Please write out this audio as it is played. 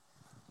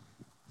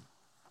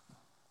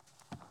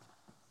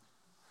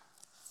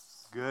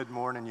Good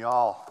morning,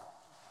 y'all.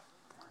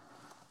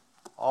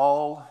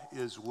 All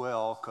is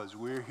well because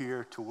we're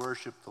here to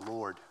worship the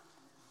Lord.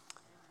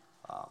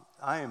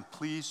 I am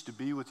pleased to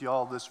be with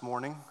y'all this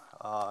morning.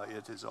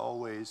 It is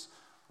always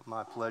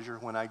my pleasure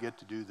when I get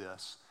to do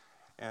this.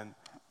 And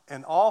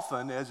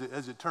often, as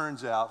it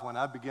turns out, when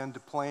I begin to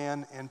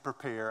plan and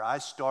prepare, I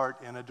start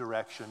in a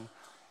direction.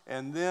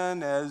 And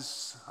then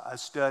as I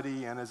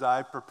study and as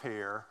I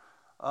prepare,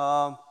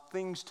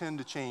 things tend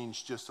to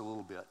change just a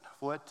little bit.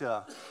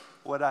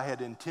 What I had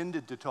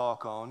intended to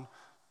talk on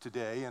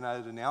today, and I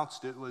had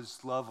announced it, was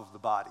love of the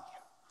body.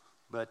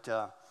 But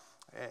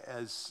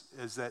as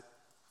that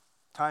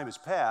time has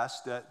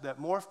passed,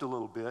 that morphed a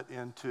little bit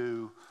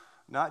into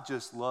not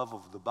just love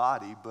of the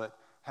body, but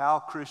how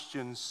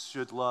Christians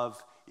should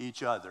love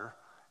each other.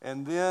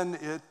 And then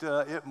it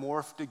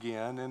morphed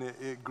again, and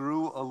it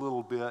grew a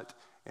little bit,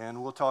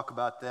 and we'll talk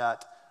about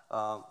that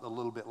a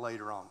little bit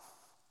later on.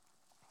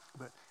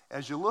 But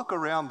as you look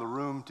around the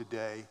room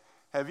today,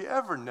 have you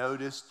ever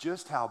noticed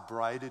just how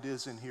bright it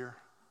is in here?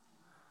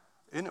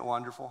 Isn't it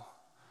wonderful?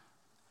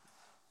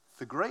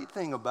 The great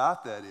thing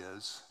about that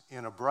is,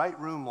 in a bright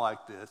room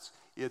like this,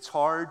 it's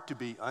hard to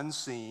be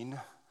unseen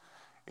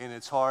and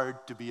it's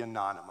hard to be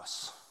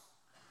anonymous.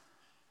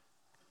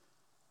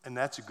 And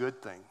that's a good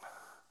thing,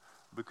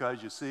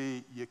 because you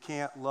see, you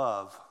can't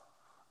love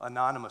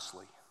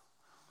anonymously.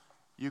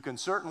 You can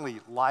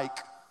certainly like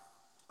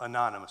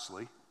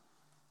anonymously,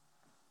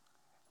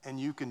 and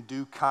you can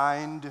do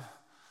kind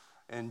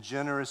and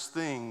generous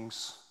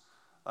things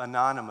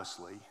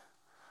anonymously,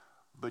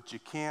 but you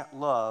can't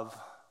love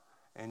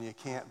and you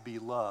can't be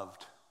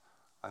loved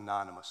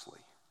anonymously.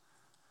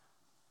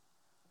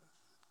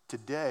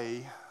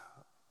 Today,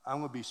 I'm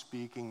going to be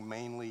speaking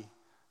mainly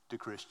to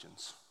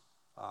Christians,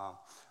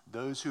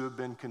 those who have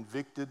been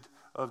convicted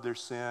of their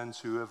sins,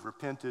 who have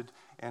repented,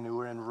 and who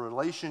are in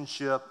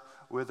relationship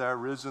with our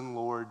risen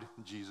Lord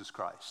Jesus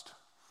Christ.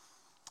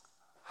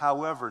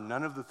 However,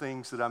 none of the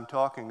things that I'm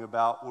talking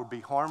about will be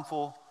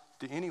harmful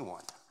to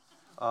anyone.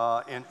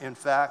 In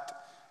fact,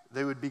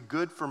 they would be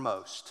good for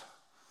most.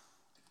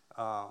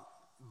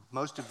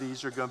 Most of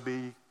these are going to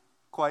be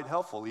quite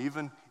helpful,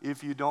 even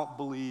if you don't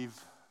believe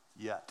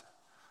yet.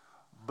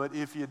 But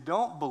if you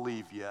don't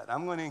believe yet,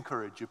 I'm going to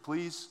encourage you,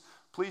 please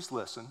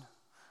listen.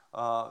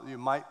 You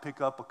might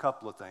pick up a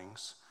couple of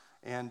things.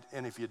 And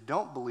if you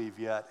don't believe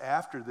yet,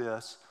 after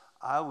this,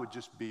 I would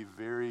just be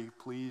very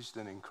pleased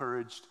and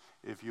encouraged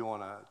if you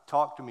want to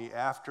talk to me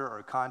after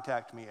or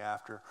contact me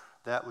after.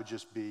 That would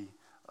just be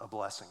a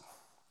blessing.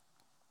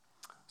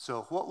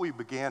 So what we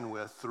began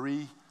with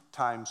 3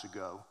 times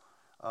ago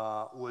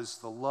was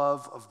the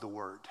love of the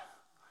Word.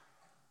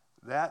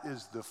 That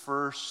is the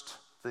first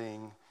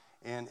thing,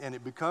 and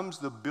it becomes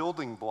the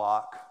building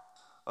block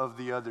of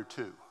the other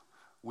 2.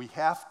 We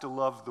have to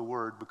love the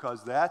Word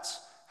because that's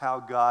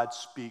how God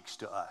speaks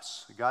to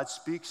us. God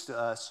speaks to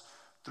us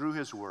through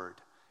His Word.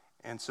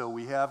 And so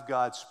we have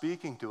God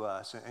speaking to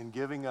us and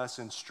giving us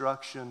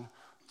instruction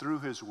through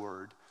His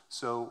Word.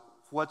 So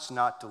what's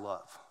not to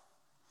love?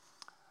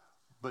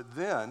 But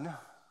then,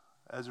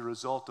 as a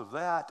result of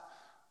that,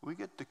 we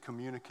get to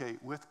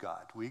communicate with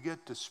God. We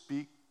get to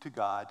speak to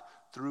God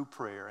through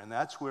prayer. And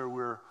that's where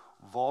we're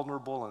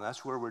vulnerable, and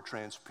that's where we're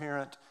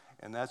transparent,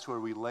 and that's where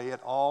we lay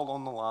it all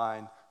on the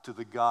line to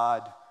the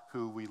God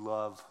who we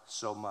love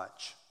so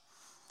much.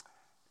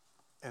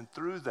 And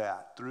through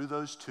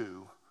those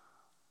 2,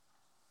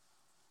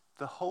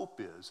 the hope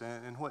is,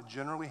 and what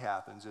generally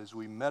happens is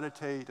we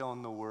meditate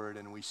on the Word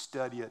and we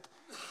study it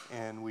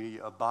and we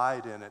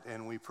abide in it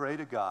and we pray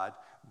to God,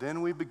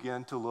 then we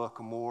begin to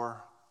look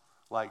more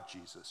like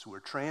Jesus. We're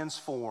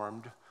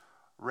transformed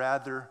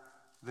rather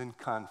than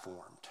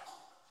conformed.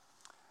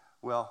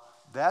 Well,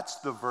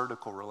 that's the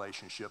vertical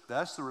relationship.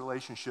 That's the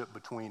relationship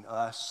between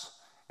us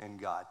and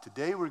God.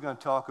 Today we're going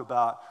to talk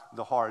about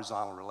the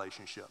horizontal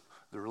relationship,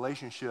 the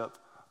relationship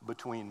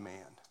between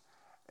man.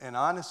 And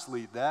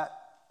honestly, that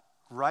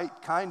right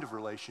kind of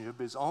relationship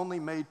is only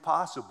made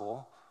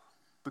possible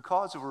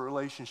because of a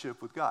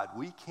relationship with God.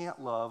 We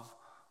can't love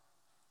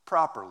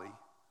properly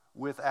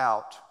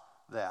without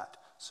that.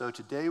 So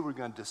today we're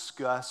going to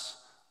discuss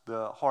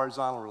the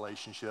horizontal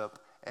relationship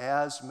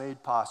as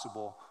made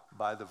possible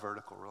by the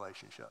vertical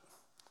relationship.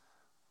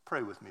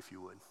 Pray with me if you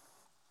would.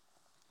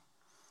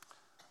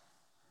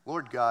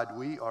 Lord God,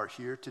 we are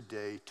here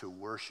today to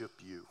worship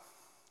you.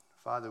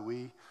 Father,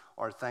 we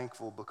are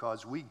thankful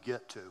because we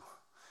get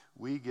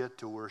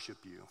to worship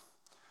you.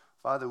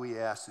 Father, we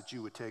ask that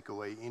you would take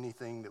away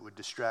anything that would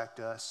distract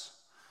us.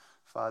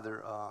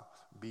 Father,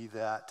 be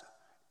that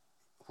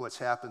what's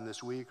happened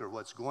this week or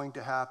what's going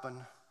to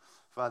happen.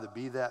 Father,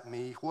 be that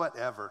me,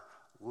 whatever.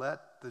 Let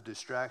the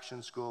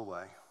distractions go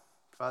away.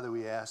 Father,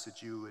 we ask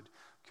that you would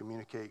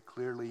communicate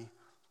clearly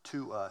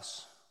to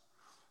us.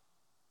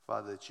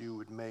 Father, that you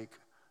would make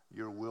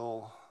your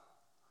will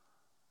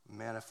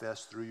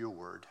manifest through your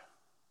word.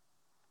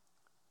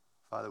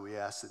 Father, we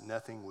ask that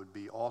nothing would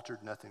be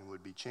altered, nothing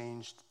would be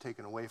changed,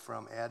 taken away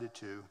from, added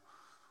to,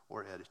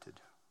 or edited.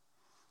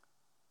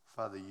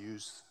 Father,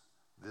 use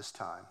this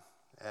time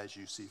as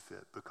you see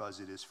fit, because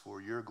it is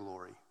for your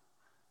glory.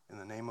 In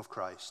the name of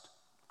Christ,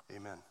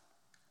 amen.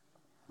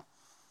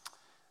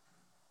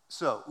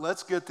 So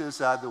let's get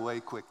this out of the way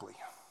quickly.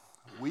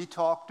 We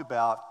talked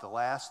about the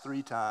last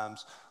 3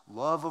 times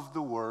love of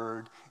the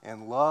word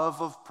and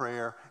love of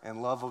prayer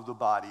and love of the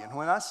body. And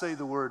when I say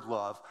the word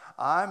love,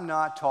 I'm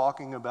not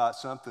talking about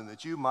something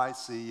that you might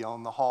see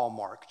on the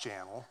Hallmark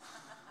Channel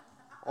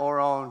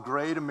or on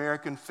Great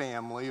American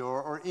Family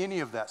or any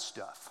of that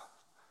stuff.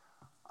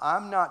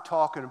 I'm not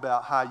talking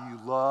about how you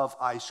love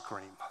ice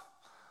cream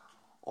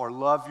or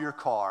love your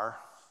car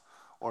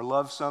or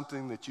love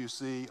something that you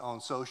see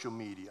on social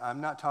media.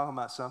 I'm not talking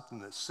about something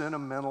that's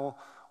sentimental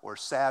or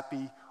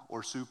sappy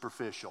or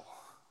superficial.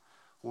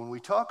 When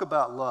we talk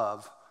about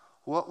love,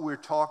 what we're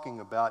talking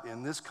about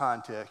in this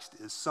context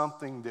is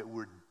something that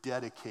we're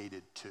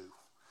dedicated to,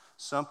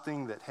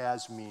 something that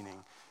has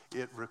meaning.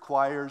 It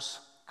requires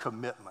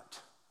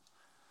commitment,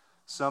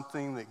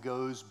 something that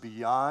goes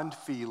beyond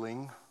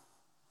feeling,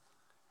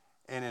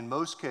 and in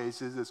most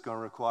cases, it's going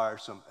to require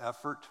some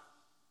effort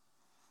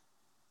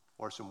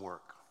or some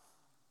work.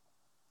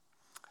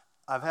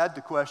 I've had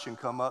the question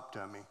come up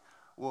to me,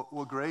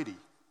 well, Grady,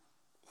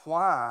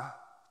 why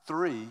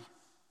 3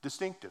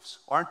 distinctives?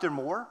 Aren't there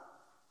more?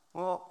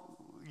 Well,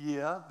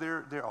 yeah,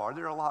 there are.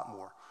 There are a lot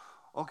more.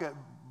 Okay,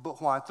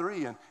 but why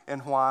 3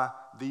 and why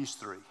these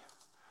 3?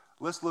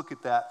 Let's look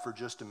at that for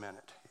just a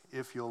minute.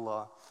 If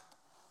you'll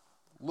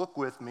look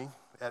with me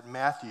at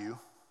Matthew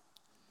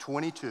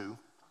 22,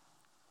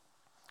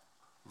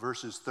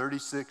 verses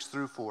 36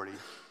 through 40.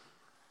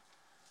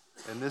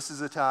 And this is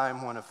a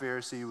time when a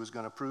Pharisee was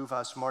going to prove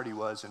how smart he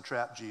was and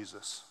trap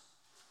Jesus.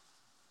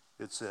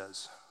 It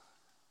says,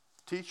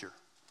 "Teacher,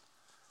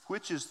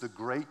 which is the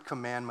great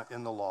commandment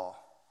in the law?"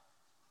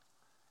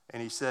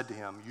 And he said to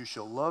him, "You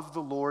shall love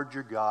the Lord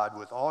your God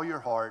with all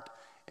your heart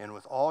and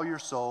with all your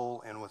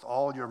soul and with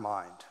all your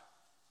mind.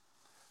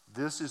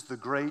 This is the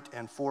great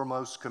and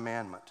foremost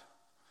commandment.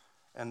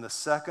 And the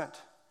second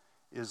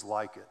is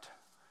like it.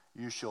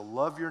 You shall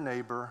love your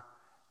neighbor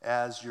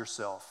as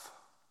yourself.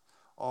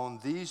 On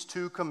these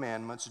 2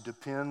 commandments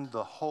depend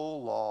the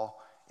whole law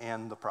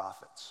and the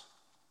prophets."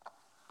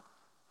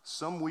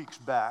 Some weeks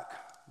back,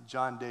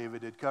 John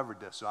David had covered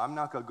this, so I'm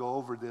not going to go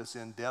over this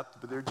in depth,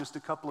 but there are just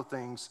a couple of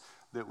things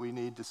that we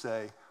need to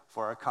say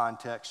for our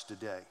context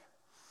today.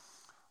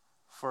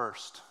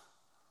 First,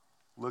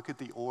 look at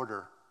the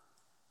order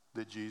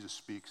that Jesus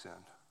speaks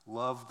in.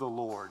 Love the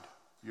Lord,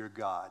 your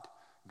God.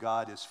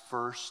 God is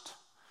first,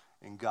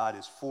 and God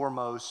is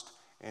foremost,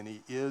 and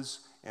he is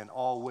and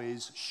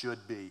always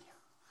should be.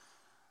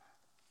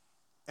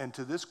 And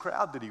to this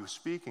crowd that he was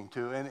speaking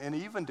to, and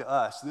even to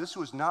us, this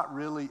was not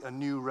really a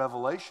new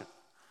revelation.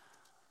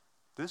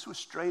 This was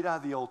straight out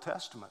of the Old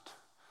Testament.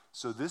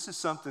 So this is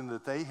something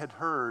that they had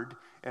heard,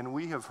 and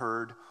we have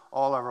heard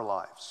all of our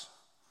lives.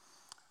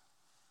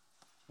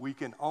 We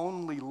can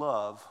only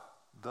love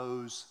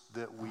those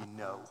that we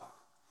know.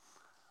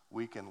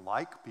 We can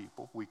like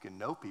people, we can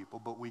know people,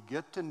 but we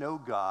get to know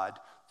God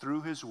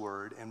through his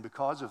word, and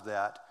because of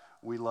that,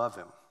 we love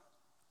him.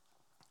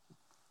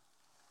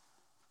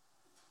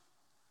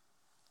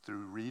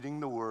 Through reading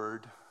the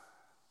word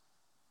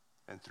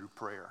and through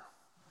prayer.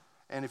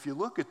 And if you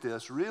look at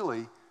this,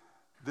 really,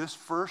 this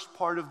first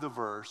part of the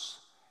verse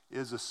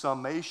is a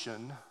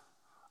summation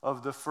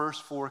of the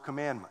first 4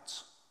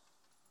 commandments.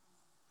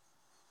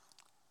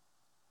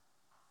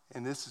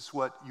 And this is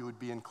what you would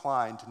be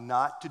inclined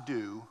not to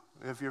do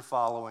if you're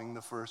following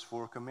the first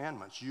 4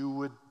 commandments. You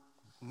would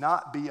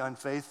not be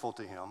unfaithful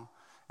to him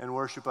and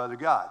worship other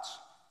gods.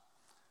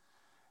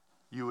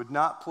 You would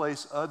not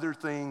place other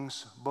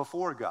things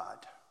before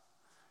God.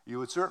 You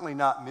would certainly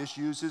not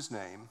misuse his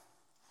name,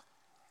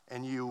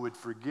 and you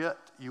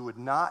would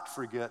not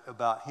forget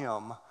about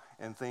him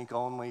and think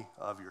only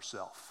of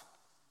yourself.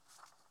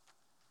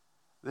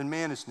 Then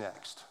man is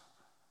next.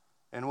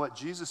 And what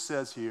Jesus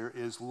says here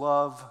is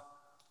love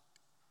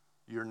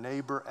your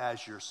neighbor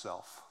as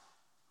yourself.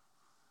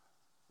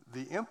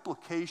 The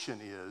implication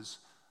is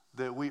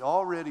that we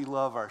already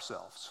love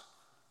ourselves.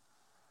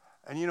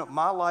 And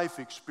my life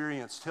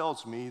experience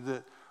tells me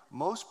that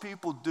most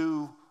people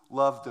do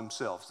love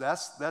themselves.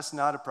 That's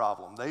not a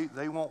problem.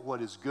 They want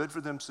what is good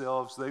for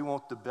themselves. They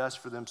want the best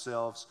for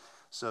themselves.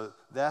 So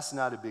that's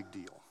not a big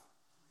deal.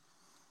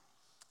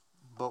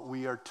 But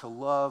we are to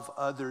love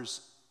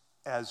others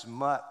as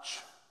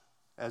much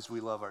as we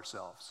love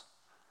ourselves.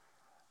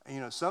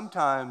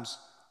 Sometimes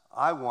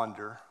I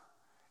wonder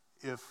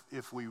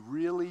if we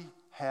really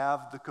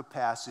have the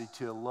capacity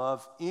to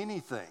love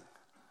anything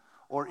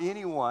or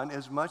anyone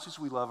as much as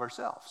we love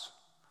ourselves.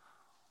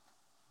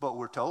 But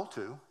we're told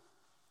to.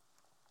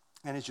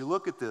 And as you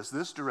look at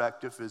this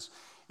directive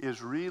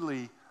is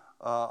really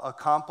a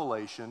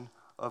compilation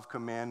of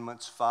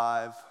commandments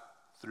 5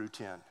 through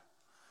 10.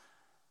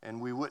 And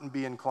we wouldn't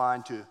be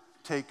inclined to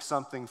take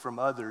something from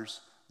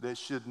others that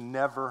should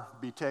never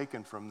be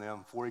taken from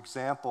them. For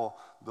example,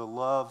 the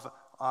love,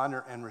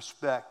 honor, and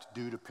respect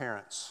due to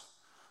parents,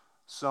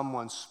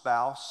 someone's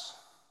spouse,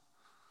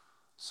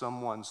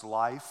 someone's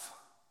life,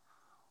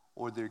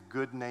 or their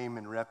good name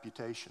and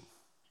reputation.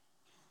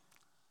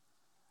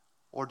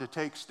 or to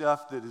take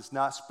stuff that is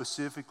not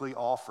specifically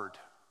offered,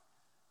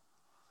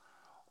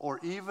 or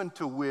even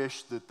to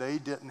wish that they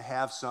didn't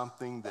have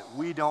something that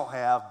we don't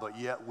have but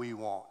yet we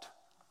want.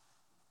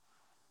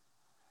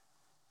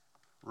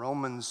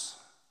 Romans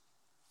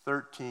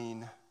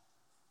 13,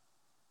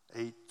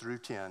 8 through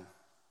 10.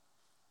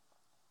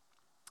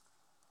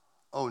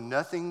 Owe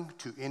nothing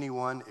to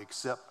anyone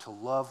except to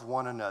love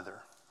one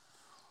another.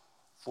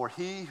 For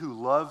he who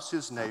loves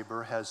his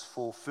neighbor has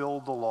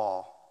fulfilled the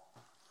law.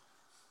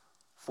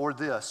 For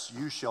this,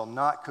 you shall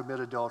not commit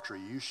adultery,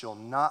 you shall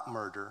not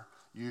murder,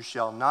 you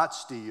shall not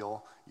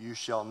steal, you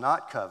shall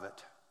not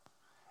covet.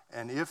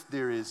 And if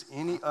there is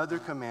any other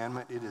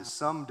commandment, it is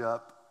summed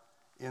up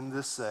in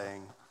this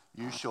saying,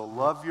 you shall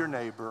love your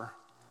neighbor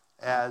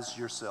as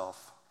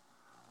yourself.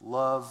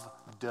 Love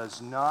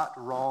does no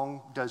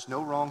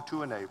wrong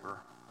to a neighbor.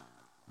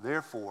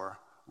 Therefore,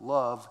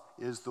 love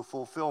is the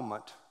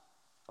fulfillment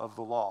of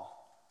the law.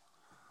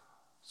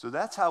 So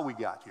that's how we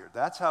got here.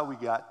 That's how we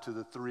got to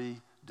the three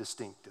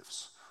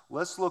distinctives.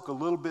 Let's look a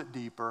little bit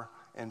deeper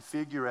and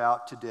figure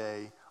out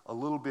today a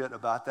little bit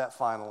about that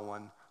final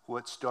one,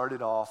 what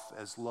started off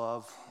as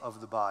love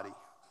of the body.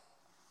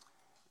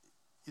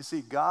 You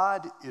see,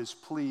 God is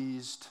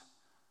pleased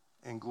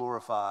and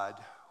glorified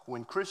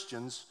when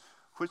Christian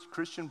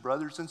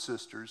brothers and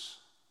sisters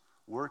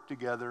work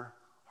together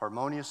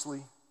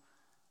harmoniously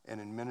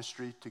and in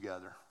ministry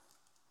together.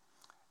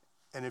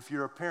 And if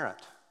you're a parent,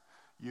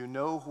 you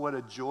know what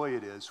a joy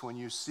it is when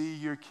you see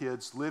your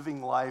kids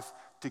living life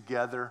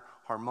together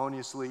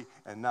harmoniously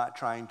and not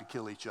trying to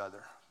kill each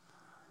other.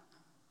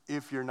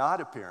 If you're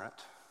not a parent,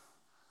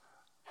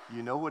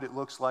 you know what it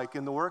looks like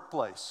in the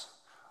workplace.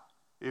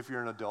 If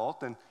you're an adult,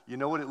 then you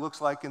know what it looks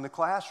like in the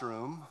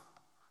classroom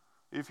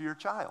if you're a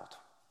child.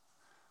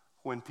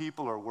 When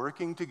people are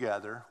working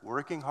together,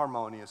 working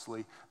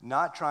harmoniously,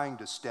 not trying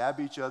to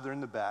stab each other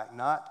in the back,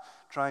 not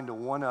trying to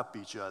one-up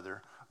each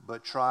other,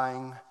 but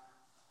trying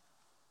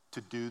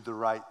to do the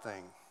right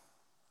thing.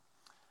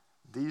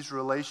 These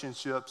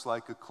relationships,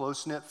 like a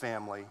close-knit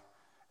family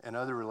and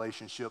other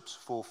relationships,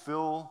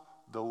 fulfill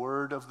the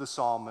word of the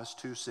psalmist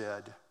who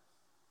said,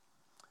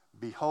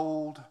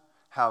 "Behold,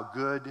 how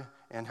good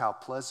and how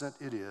pleasant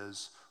it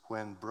is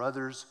when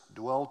brothers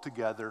dwell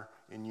together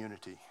in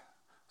unity."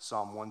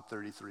 Psalm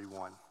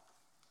 133:1.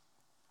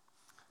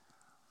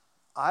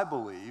 I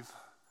believe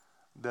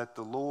that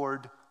the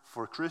Lord,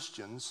 for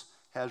Christians,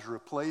 has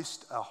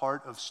replaced a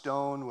heart of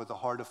stone with a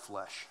heart of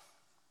flesh.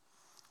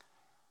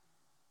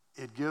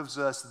 It gives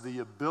us the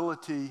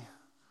ability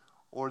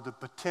or the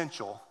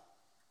potential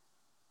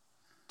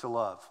to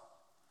love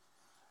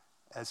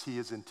as he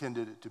has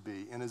intended it to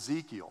be. In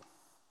Ezekiel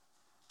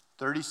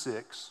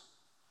 36,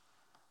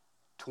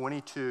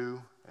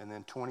 22, and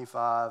then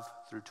 25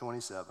 through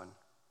 27.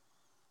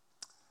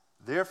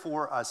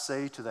 Therefore I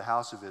say to the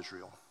house of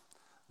Israel,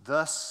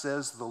 thus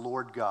says the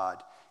Lord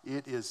God,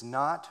 it is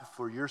not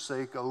for your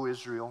sake, O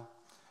Israel,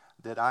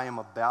 that I am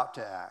about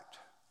to act,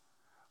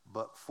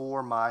 but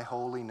for my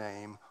holy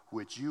name,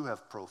 which you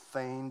have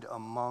profaned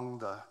among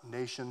the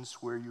nations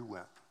where you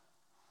went.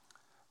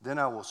 Then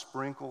I will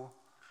sprinkle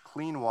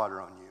clean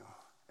water on you,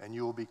 and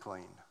you will be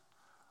clean.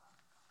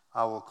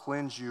 I will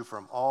cleanse you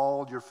from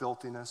all your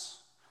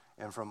filthiness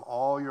and from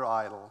all your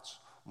idols.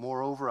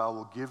 Moreover, I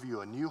will give you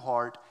a new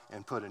heart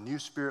and put a new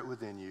spirit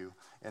within you,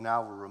 and I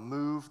will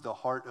remove the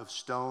heart of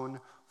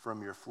stone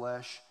from your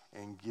flesh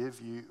and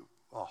give you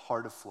a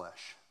heart of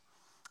flesh.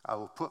 I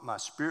will put my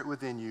spirit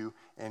within you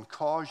and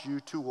cause you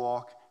to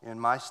walk in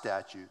my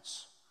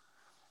statutes,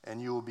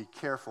 and you will be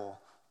careful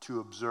to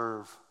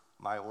observe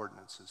my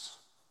ordinances.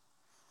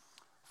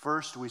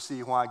 First, we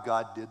see why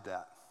God did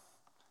that.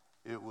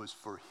 It was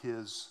for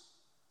his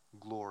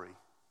glory.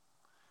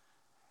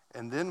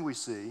 And then we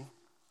see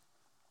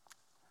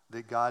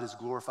that God is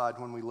glorified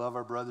when we love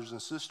our brothers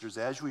and sisters,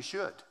 as we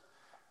should.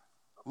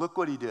 Look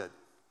what he did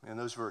in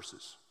those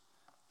verses.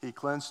 He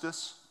cleansed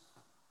us.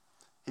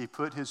 He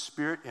put his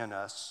spirit in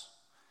us.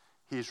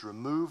 He's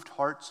removed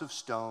hearts of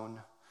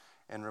stone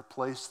and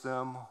replaced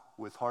them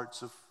with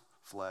hearts of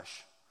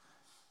flesh.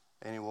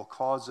 And he will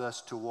cause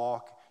us to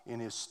walk in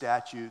his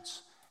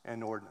statutes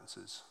and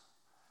ordinances.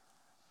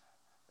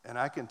 And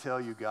I can tell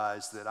you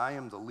guys that I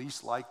am the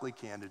least likely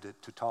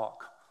candidate to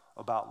talk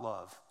about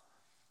love,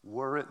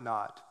 were it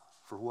not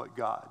for what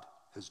God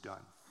has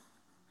done.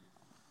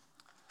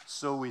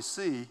 So we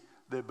see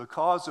that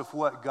because of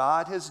what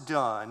God has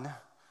done,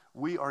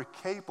 we are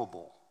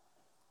capable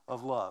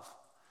of love.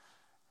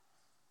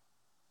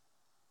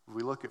 If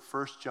we look at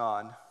 1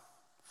 John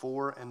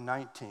 4 and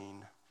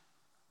 19,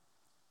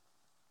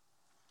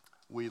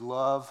 we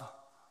love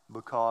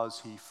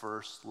because he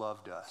first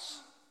loved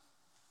us.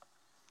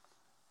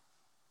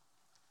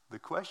 The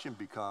question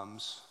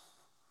becomes,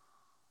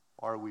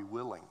 are we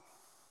willing?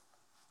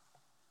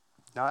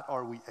 Not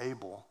are we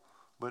able,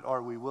 but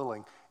are we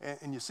willing?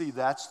 And you see,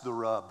 that's the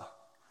rub.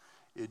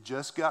 It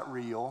just got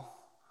real,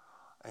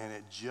 and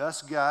it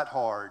just got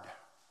hard.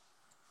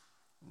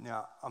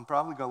 Now, I'm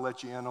probably going to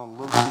let you in on a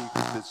little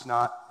secret that's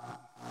not.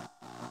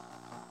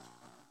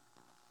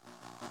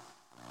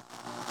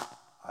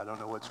 I don't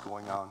know what's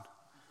going on.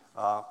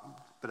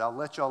 But I'll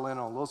let y'all in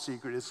on a little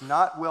secret. It's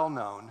not well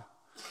known,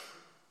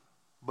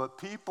 but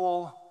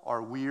people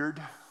are weird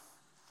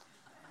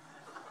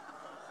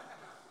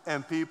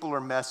and people are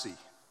messy.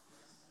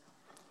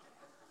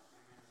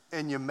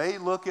 And you may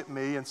look at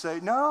me and say,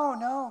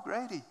 no,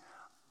 Grady,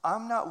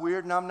 I'm not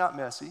weird and I'm not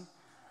messy.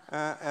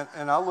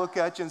 And I'll look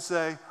at you and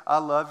say, I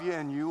love you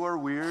and you are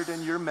weird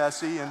and you're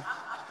messy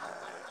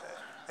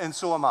and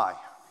so am I.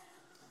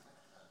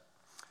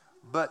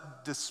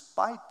 But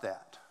despite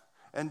that,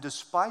 and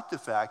despite the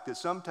fact that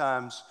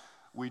sometimes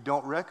we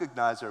don't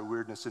recognize our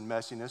weirdness and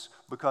messiness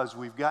because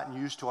we've gotten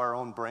used to our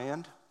own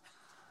brand,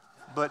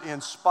 but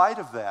in spite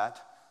of that,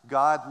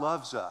 God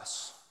loves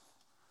us.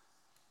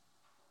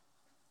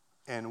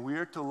 And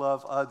we're to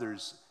love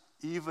others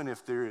even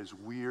if they're as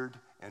weird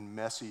and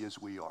messy as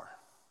we are.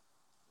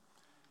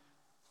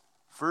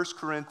 1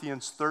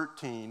 Corinthians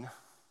 13,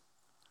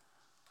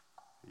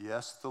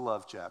 yes, the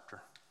love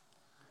chapter,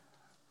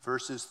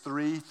 verses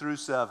 3 through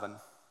 7.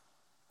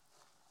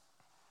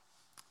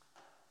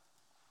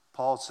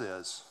 Paul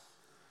says,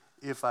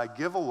 if I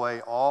give away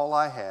all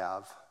I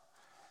have,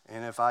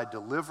 and if I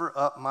deliver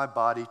up my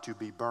body to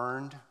be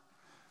burned,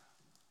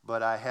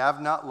 but I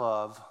have not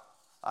love,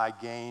 I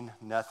gain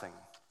nothing.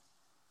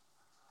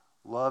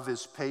 Love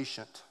is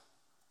patient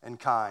and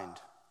kind.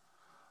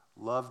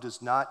 Love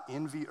does not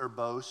envy or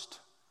boast.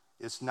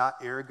 It's not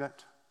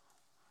arrogant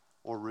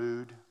or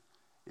rude.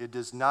 It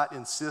does not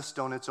insist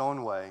on its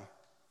own way.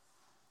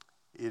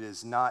 It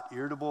is not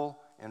irritable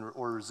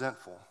or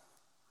resentful.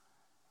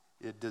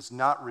 It does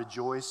not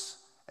rejoice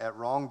at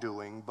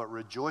wrongdoing, but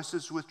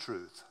rejoices with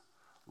truth.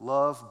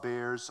 Love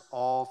bears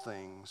all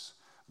things,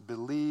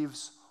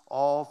 believes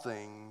all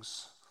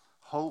things,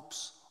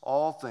 hopes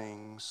all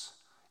things,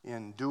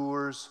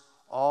 endures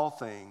all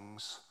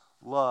things.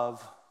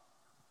 Love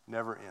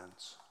never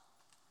ends.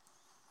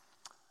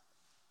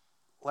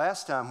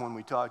 Last time when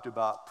we talked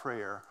about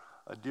prayer,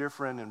 a dear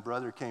friend and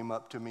brother came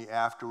up to me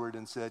afterward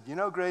and said,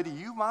 Grady,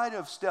 you might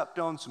have stepped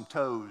on some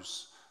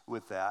toes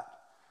with that.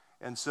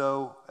 And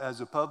so, as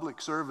a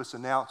public service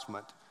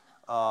announcement,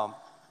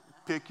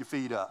 pick your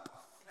feet up.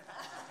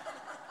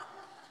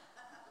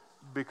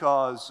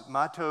 Because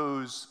my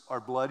toes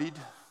are bloodied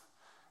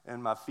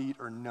and my feet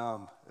are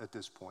numb at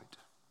this point.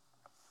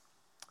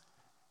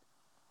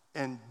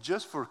 And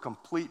just for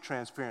complete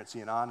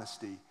transparency and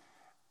honesty,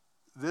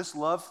 this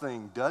love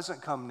thing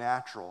doesn't come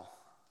natural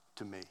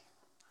to me.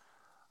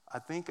 I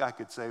think I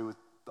could say with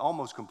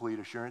almost complete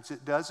assurance,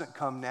 it doesn't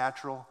come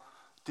natural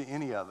to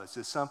any of us.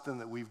 It's something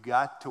that we've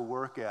got to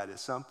work at.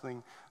 It's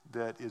something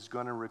that is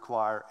going to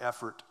require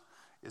effort.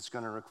 It's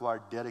going to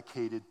require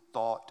dedicated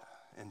thought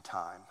and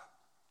time.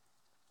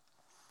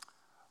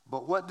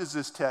 But what does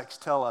this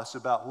text tell us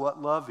about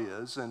what love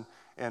is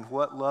and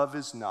what love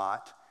is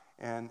not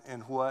and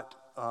what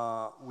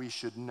we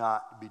should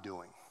not be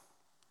doing?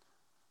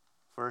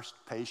 First,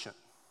 patient.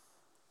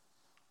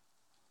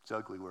 It's an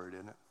ugly word,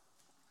 isn't it?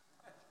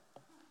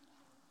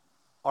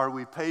 Are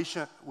we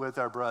patient with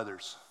our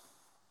brothers?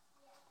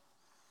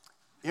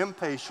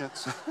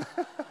 Impatience,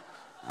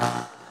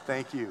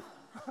 thank you.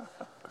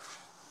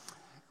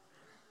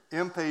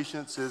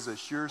 Impatience is a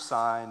sure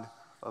sign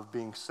of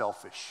being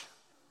selfish.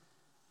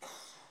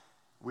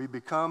 We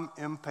become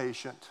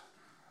impatient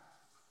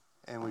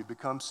and we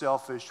become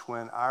selfish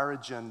when our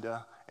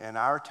agenda and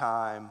our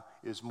time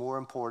is more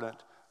important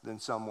than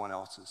someone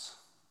else's.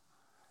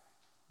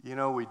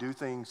 We do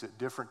things at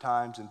different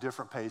times and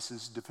different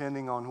paces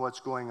depending on what's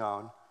going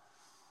on.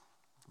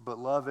 But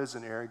love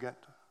isn't arrogant.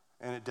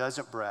 And it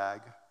doesn't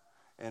brag.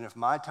 And if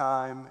my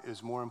time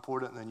is more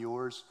important than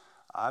yours,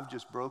 I've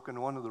just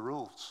broken one of the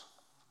rules.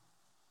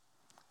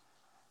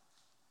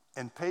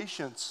 And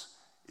patience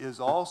is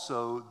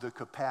also the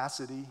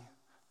capacity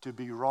to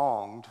be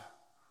wronged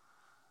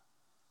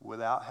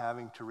without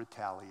having to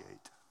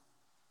retaliate.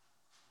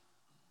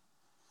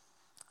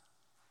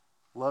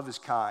 Love is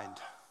kind.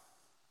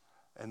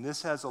 And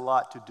this has a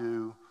lot to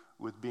do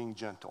with being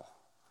gentle.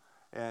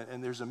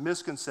 And there's a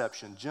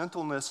misconception.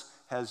 Gentleness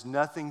has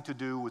nothing to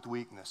do with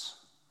weakness.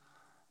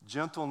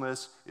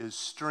 Gentleness is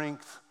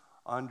strength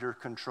under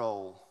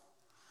control.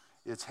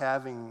 It's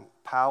having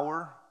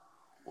power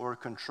or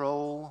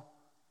control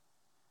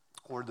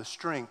or the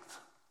strength,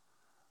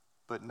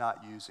 but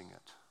not using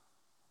it.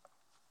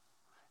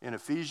 In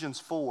Ephesians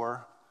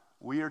 4,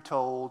 we are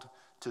told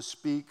to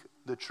speak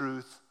the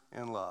truth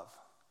in love.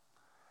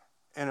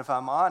 And if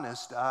I'm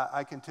honest,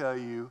 I can tell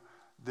you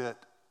that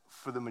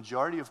for the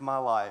majority of my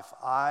life,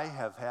 I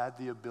have had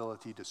the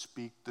ability to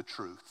speak the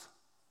truth.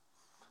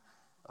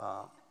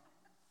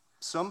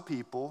 Some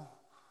people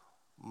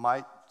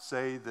might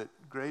say that,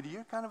 Grady,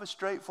 you're kind of a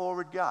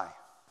straightforward guy.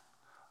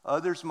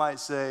 Others might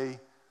say,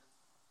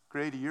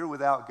 Grady, you're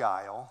without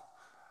guile.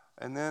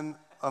 And then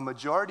a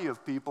majority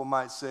of people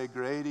might say,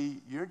 Grady,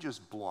 you're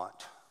just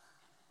blunt.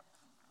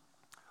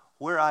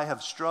 Where I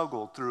have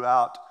struggled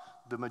throughout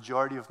the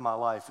majority of my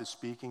life is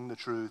speaking the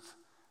truth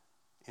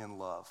in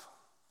love.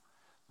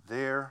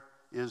 There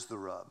is the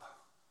rub.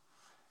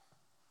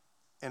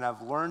 And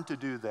I've learned to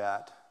do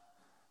that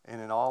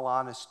and in all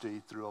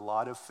honesty, through a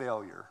lot of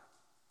failure,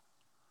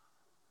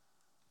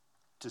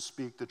 to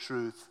speak the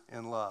truth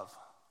in love.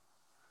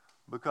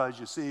 Because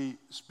you see,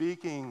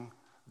 speaking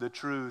the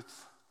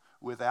truth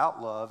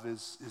without love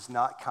is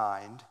not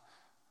kind,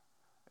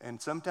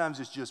 and sometimes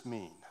it's just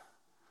mean.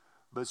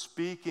 But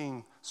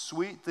speaking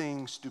sweet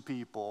things to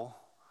people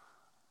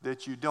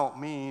that you don't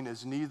mean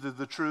is neither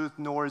the truth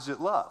nor is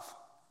it love.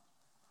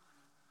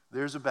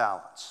 There's a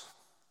balance.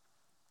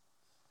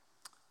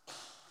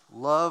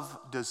 Love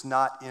does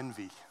not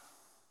envy.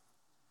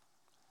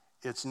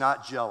 It's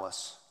not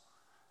jealous.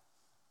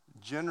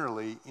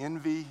 Generally,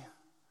 envy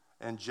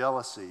and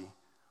jealousy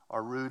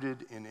are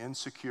rooted in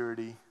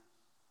insecurity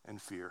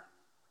and fear.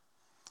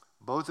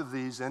 Both of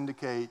these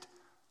indicate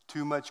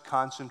too much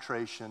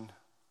concentration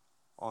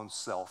on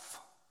self.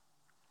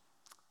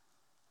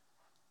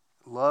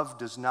 Love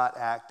does not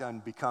act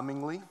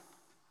unbecomingly.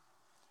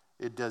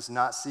 It does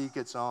not seek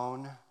its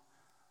own,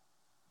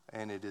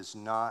 and it is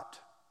not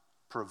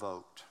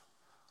provoked.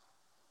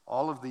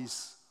 All of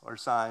these are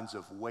signs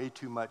of way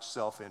too much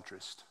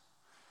self-interest.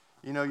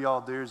 You know, y'all,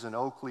 there's an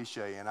old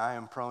cliche, and I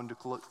am prone to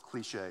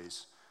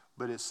cliches,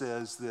 but it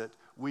says that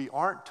we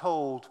aren't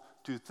told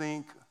to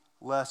think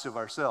less of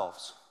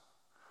ourselves.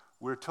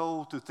 We're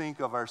told to think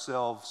of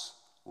ourselves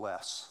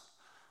less.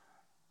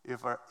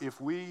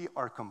 If we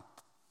are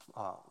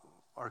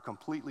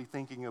completely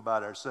thinking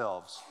about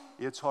ourselves,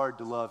 it's hard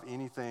to love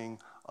anything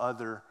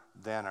other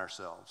than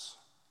ourselves.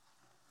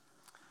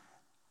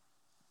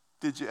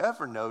 Did you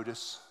ever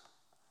notice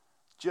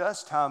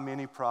just how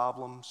many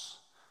problems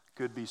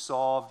could be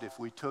solved if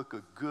we took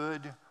a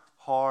good,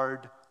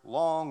 hard,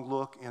 long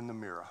look in the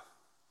mirror?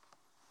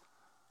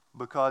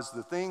 Because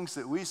the things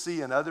that we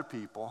see in other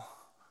people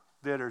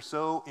that are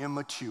so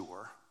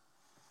immature,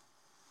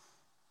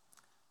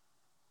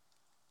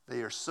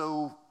 they are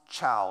so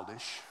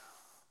childish,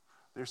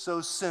 they're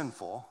so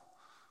sinful,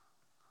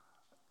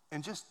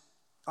 and just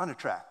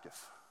unattractive.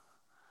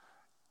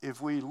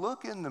 If we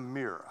look in the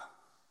mirror,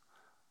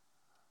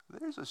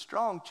 there's a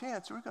strong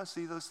chance we're going to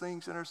see those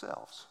things in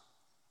ourselves.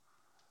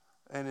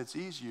 And it's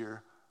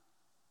easier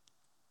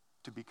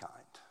to be kind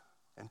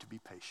and to be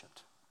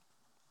patient.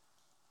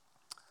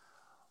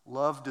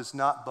 Love does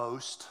not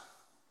boast,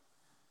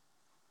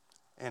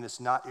 and it's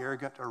not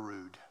arrogant or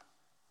rude.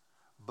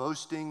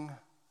 Boasting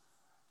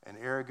and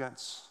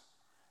arrogance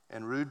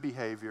and rude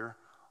behavior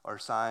are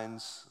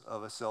signs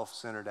of a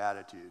self-centered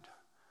attitude.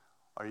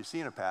 Are you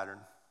seeing a pattern?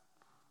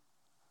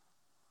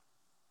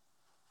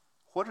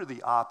 What are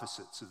the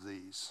opposites of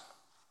these?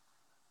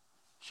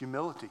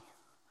 Humility,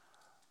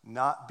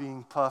 not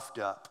being puffed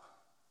up,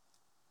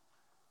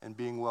 and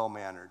being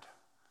well-mannered.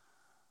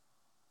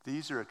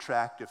 These are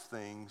attractive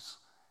things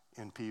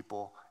in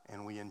people,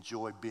 and we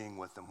enjoy being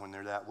with them when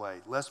they're that way.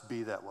 Let's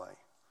be that way.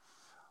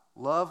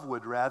 Love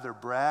would rather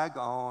brag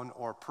on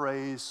or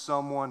praise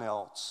someone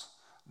else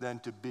than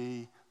to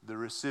be the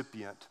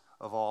recipient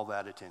of all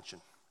that attention.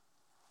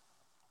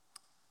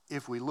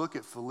 If we look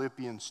at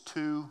Philippians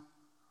 2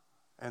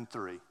 and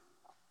 3,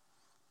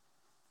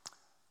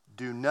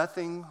 do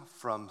nothing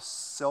from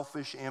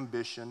selfish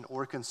ambition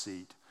or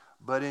conceit,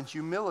 but in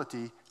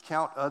humility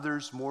count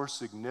others more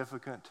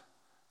significant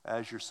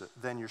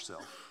than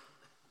yourself.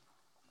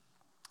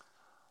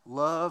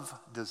 Love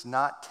does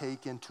not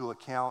take into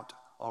account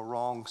a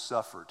wrong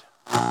suffered.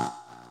 I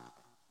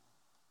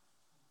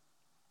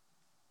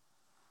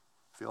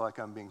feel like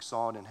I'm being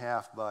sawn in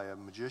half by a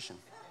magician.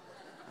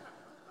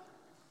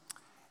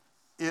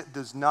 It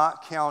does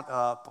not count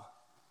up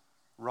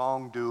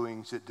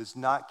wrongdoings. It does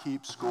not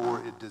keep score.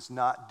 It does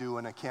not do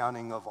an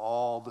accounting of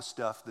all the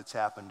stuff that's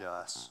happened to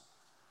us.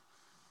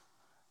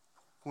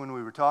 When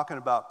we were talking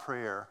about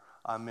prayer,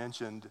 I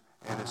mentioned,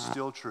 and it's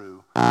still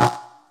true,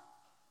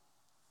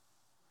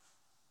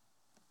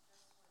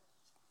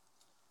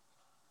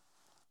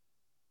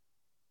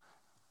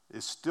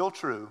 it's still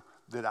true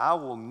that I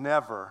will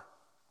never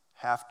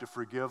have to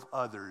forgive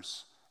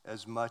others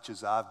as much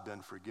as I've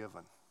been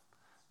forgiven.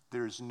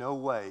 There's no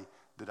way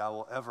that I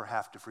will ever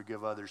have to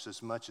forgive others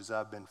as much as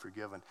I've been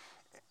forgiven.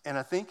 And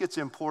I think it's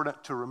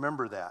important to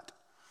remember that.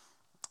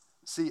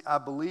 See, I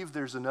believe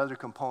there's another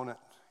component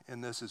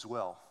in this as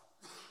well.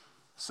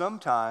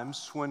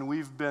 Sometimes when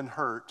we've been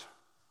hurt,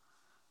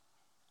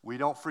 we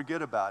don't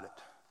forget about it,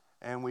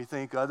 and we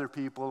think other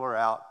people are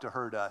out to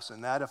hurt us,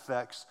 and that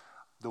affects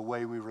the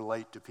way we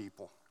relate to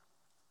people.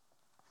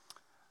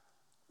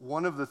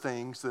 One of the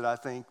things that I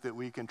think that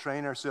we can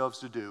train ourselves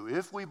to do,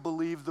 if we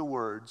believe the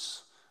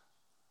words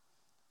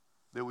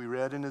that we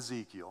read in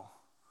Ezekiel,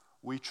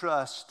 we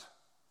trust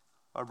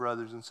our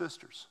brothers and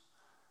sisters.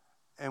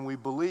 And we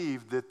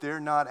believe that they're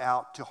not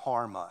out to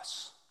harm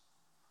us.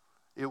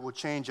 It will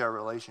change our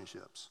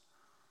relationships.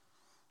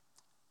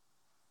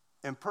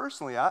 And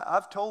personally,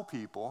 I've told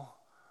people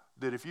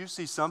that if you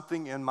see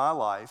something in my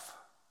life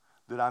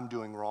that I'm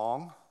doing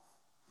wrong,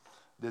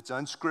 that's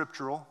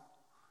unscriptural,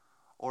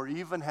 or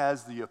even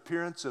has the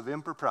appearance of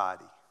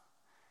impropriety,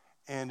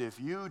 and if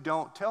you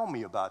don't tell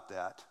me about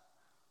that,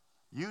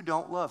 you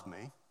don't love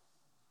me,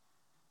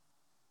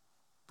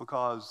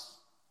 because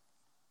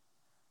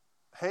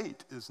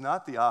Hate is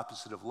not the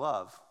opposite of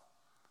love.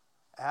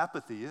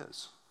 Apathy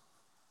is.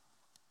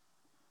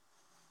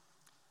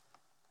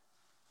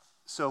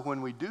 So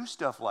when we do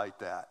stuff like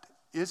that,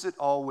 is it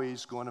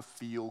always going to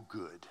feel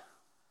good?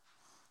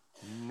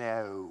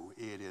 No,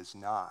 it is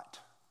not.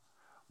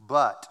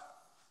 But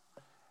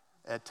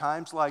at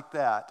times like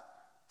that,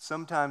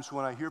 sometimes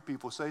when I hear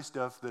people say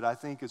stuff that I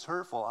think is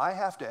hurtful, I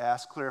have to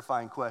ask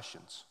clarifying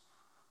questions.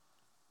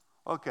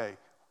 Okay,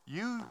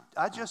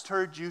 I just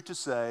heard you to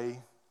say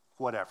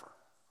whatever.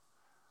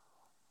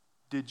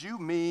 Did you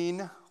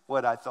mean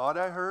what I thought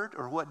I heard,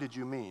 or what did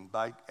you mean?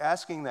 By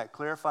asking that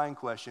clarifying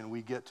question,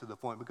 we get to the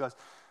point, because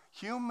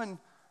human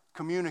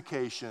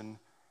communication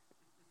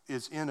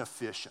is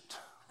inefficient,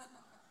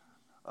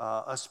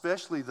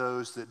 especially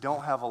those that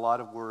don't have a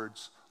lot of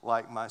words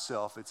like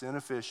myself. It's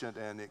inefficient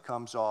and it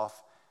comes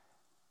off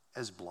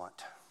as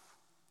blunt.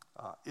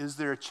 Is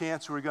there a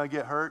chance we're going to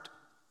get hurt?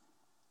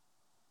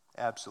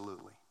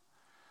 Absolutely.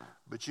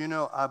 But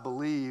I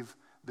believe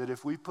that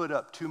if we put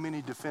up too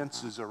many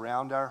defenses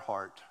around our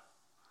heart,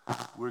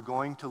 we're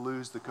going to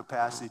lose the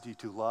capacity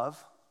to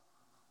love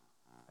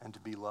and to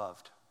be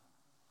loved.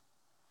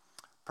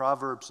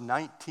 Proverbs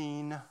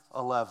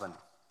 19:11.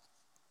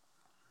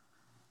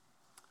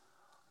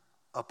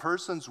 A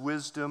person's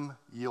wisdom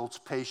yields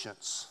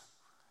patience.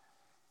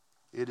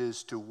 It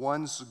is to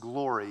one's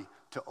glory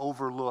to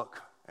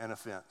overlook an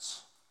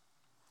offense.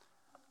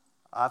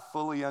 I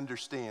fully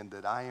understand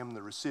that I am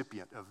the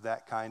recipient of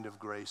that kind of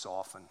grace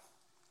often.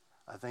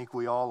 I think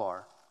we all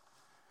are.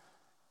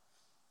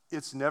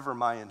 It's never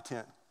my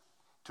intent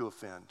to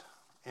offend.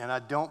 And I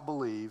don't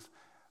believe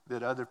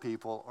that other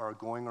people are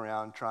going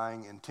around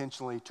trying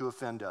intentionally to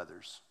offend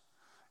others.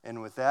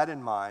 And with that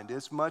in mind,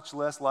 it's much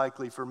less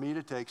likely for me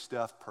to take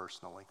stuff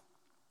personally.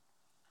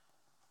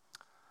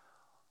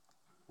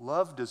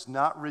 Love does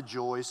not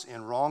rejoice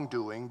in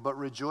wrongdoing, but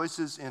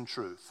rejoices in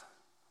truth.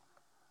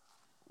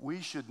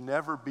 We should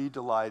never be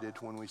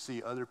delighted when we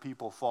see other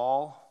people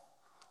fall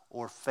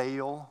or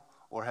fail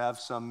or have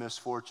some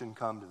misfortune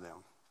come to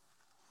them.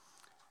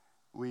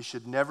 We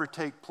should never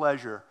take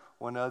pleasure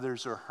when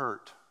others are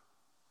hurt.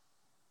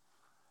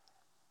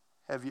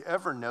 Have you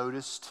ever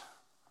noticed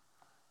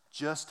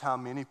just how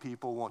many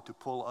people want to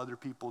pull other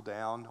people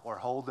down or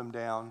hold them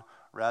down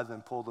rather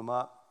than pull them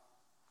up?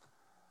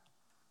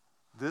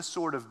 This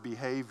sort of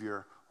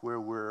behavior, where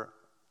we're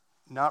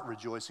not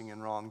rejoicing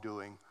in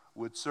wrongdoing,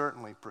 would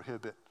certainly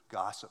prohibit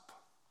gossip.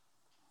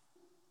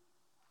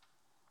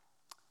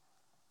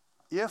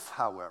 If,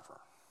 however,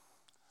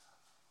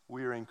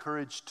 we are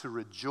encouraged to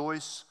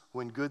rejoice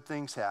when good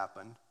things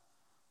happen,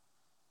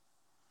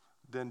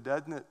 then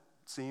doesn't it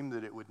seem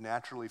that it would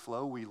naturally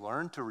flow? We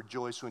learn to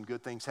rejoice when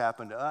good things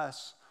happen to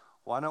us.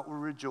 Why don't we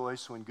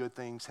rejoice when good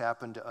things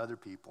happen to other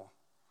people,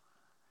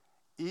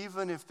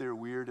 even if they're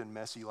weird and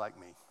messy like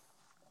me?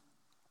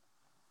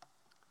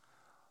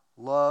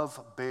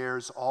 Love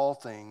bears all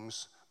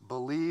things,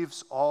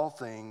 believes all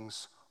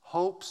things,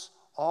 hopes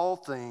all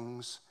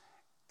things,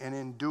 and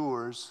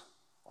endures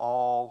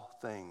all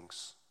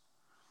things.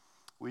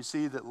 We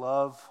see that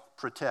love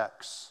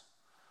protects,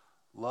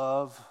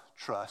 love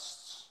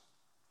trusts,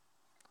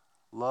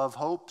 love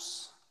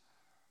hopes,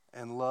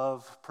 and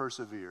love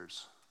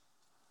perseveres.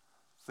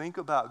 Think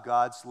about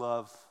God's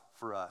love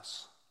for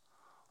us.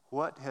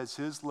 What has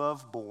His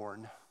love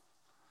borne,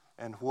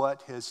 and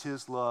what has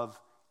His love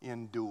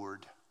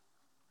endured?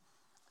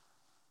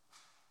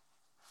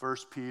 1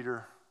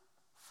 Peter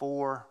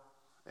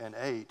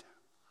 4:8,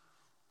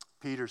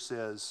 Peter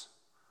says,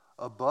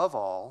 above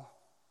all,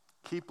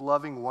 keep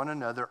loving one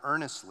another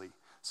earnestly,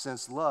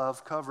 since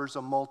love covers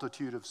a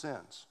multitude of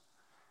sins.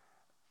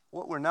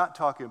 What we're not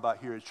talking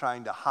about here is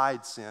trying to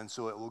hide sin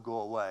so it will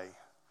go away.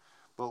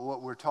 But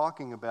what we're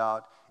talking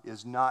about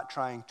is not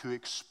trying to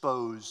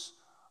expose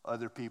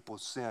other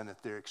people's sin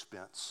at their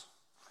expense.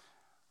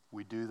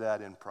 We do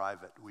that in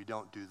private. We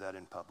don't do that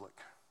in public.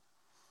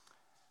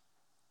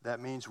 That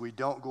means we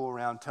don't go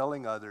around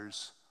telling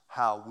others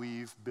how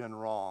we've been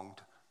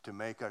wronged to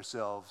make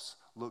ourselves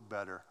look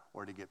better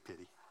or to get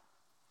pity.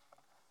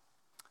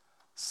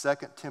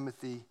 2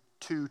 Timothy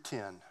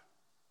 2:10.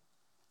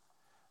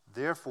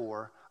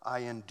 Therefore, I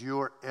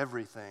endure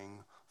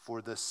everything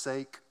for the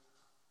sake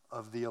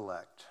of the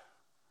elect,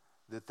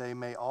 that they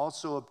may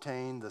also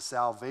obtain the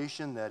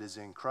salvation that is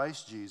in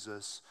Christ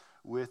Jesus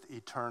with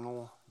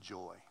eternal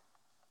joy.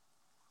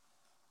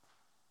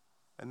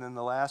 And then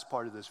the last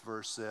part of this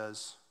verse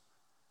says,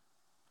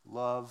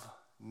 love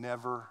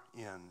never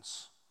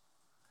ends.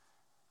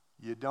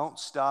 You don't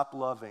stop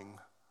loving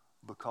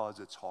because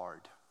it's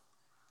hard.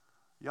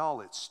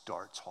 Y'all, it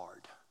starts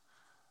hard,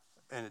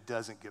 and it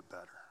doesn't get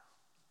better.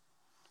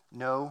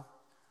 No,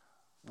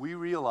 we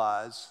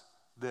realize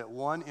that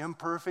one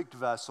imperfect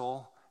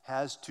vessel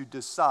has to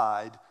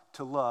decide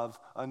to love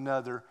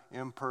another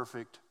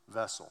imperfect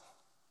vessel.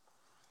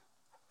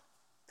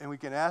 And we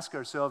can ask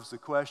ourselves the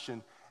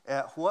question,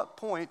 at what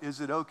point is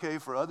it okay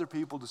for other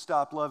people to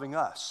stop loving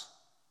us?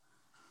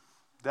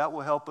 That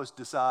will help us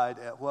decide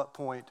at what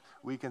point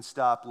we can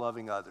stop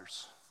loving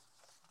others.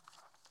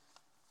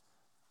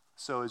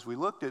 So as we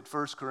looked at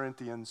 1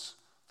 Corinthians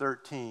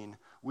 13,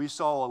 we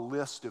saw a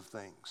list of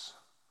things.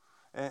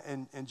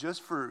 And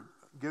just for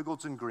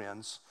giggles and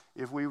grins,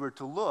 if we were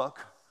to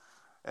look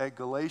at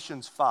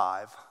Galatians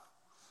 5,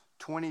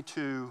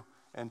 22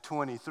 and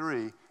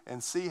 23,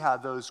 and see how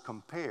those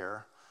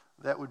compare,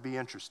 that would be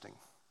interesting.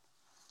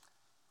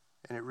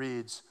 And it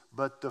reads,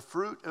 "But the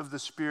fruit of the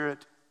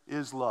Spirit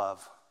is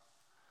love,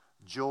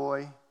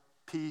 joy,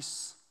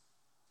 peace,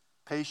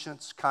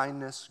 patience,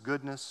 kindness,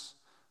 goodness,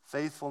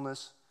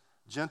 faithfulness,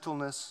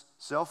 gentleness,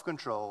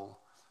 self-control.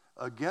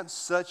 Against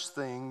such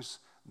things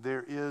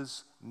there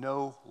is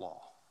no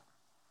law."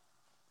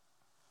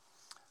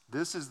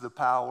 This is the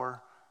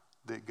power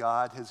that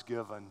God has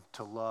given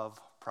to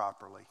love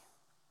properly.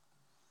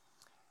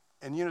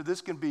 And this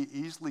can be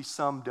easily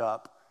summed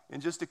up in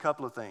just a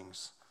couple of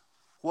things.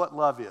 What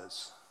love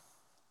is.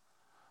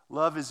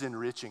 Love is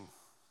enriching.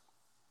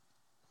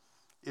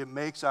 It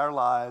makes our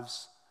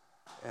lives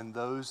and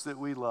those that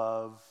we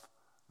love,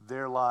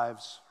 their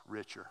lives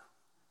richer.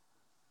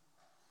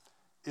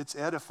 It's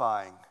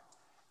edifying.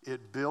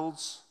 It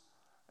builds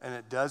and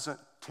it doesn't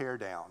tear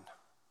down.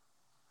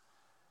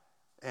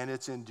 And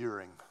it's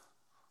enduring.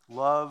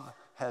 Love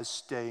has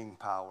staying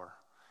power.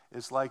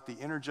 It's like the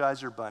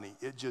Energizer Bunny.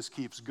 It just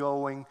keeps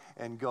going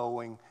and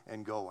going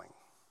and going.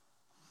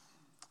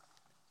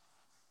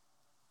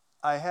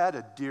 I had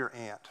a dear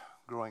aunt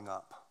growing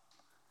up,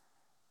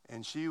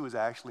 and she was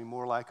actually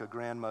more like a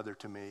grandmother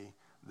to me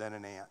than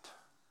an aunt.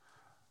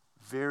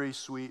 Very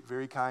sweet,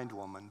 very kind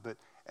woman, but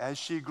as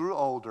she grew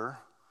older,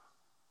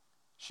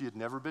 she had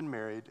never been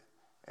married,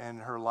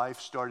 and her life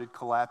started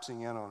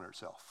collapsing in on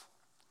herself.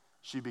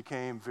 She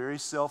became very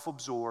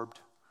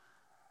self-absorbed,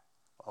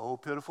 oh,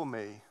 pitiful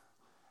me,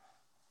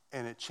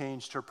 and it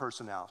changed her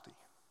personality.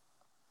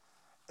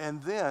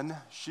 And then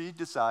she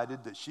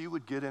decided that she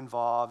would get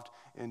involved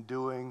in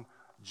doing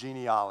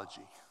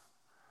genealogy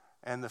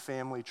and the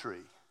family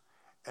tree.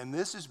 And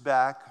this is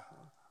back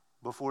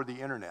before the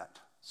internet.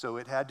 So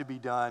it had to be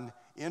done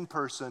in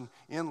person,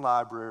 in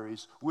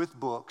libraries, with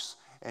books,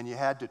 and you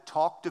had to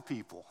talk to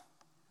people.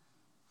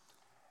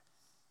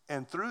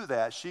 And through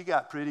that, she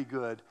got pretty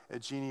good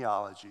at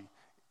genealogy.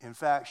 In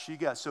fact, she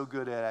got so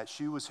good at it,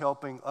 she was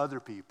helping other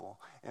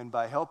people. And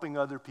by helping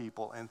other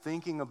people and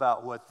thinking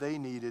about what they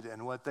needed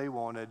and what they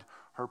wanted,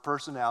 her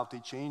personality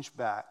changed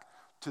back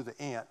to the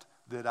aunt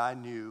that I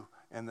knew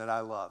and that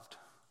I loved.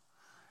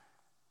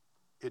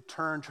 It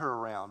turned her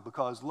around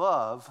because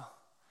love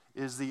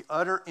is the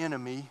utter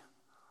enemy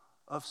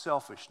of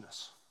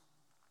selfishness.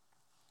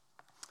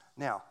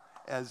 Now,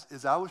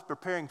 as I was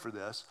preparing for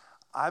this,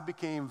 I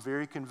became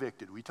very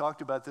convicted. We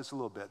talked about this a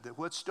little bit, that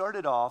what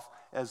started off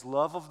as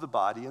love of the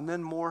body and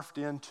then morphed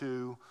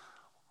into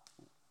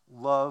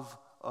love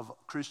of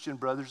Christian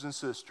brothers and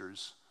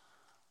sisters,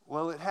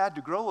 well, it had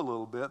to grow a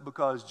little bit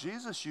because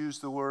Jesus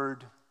used the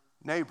word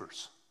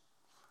neighbors.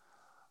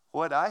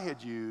 What I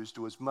had used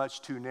was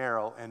much too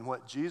narrow, and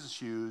what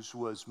Jesus used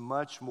was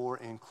much more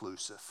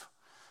inclusive.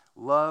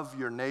 Love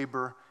your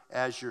neighbor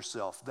as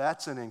yourself.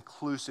 That's an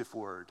inclusive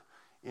word.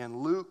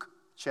 In Luke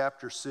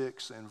chapter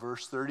 6 and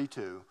verse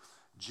 32,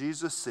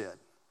 Jesus said,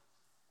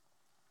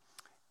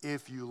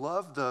 "If you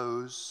love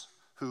those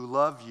who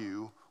love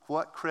you,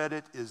 what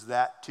credit is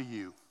that to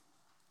you?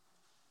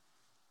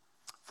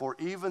 For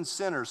even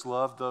sinners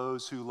love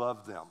those who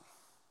love them."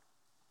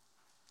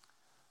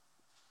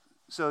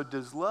 So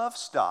does love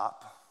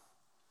stop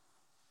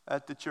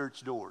at the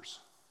church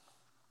doors?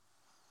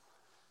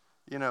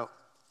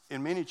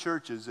 In many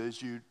churches,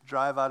 as you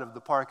drive out of the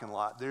parking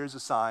lot, there's a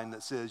sign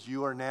that says,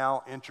 "You are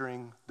now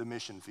entering the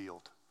mission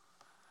field."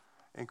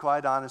 And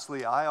quite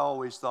honestly, I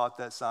always thought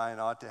that sign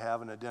ought to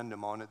have an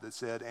addendum on it that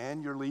said,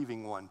 "And you're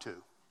leaving one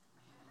too."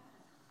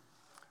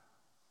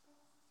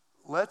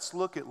 Let's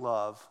look at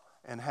love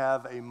and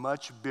have a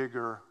much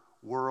bigger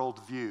world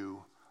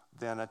view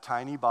than a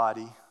tiny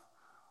body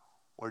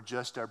or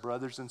just our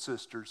brothers and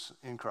sisters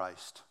in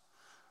Christ.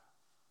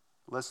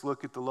 Let's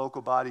look at the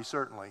local body,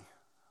 certainly,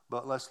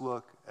 but let's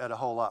look at a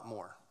whole lot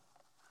more.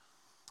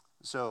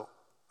 So,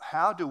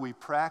 how do we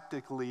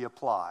practically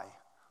apply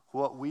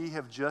what we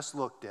have just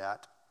looked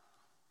at,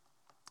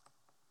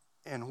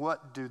 and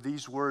what do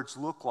these words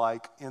look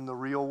like in the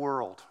real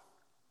world?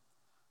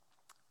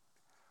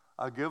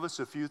 I'll give us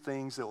a few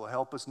things that will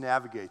help us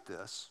navigate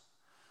this,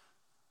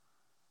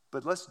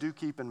 but let's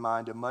keep in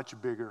mind a much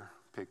bigger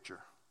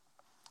picture.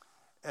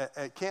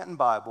 At Canton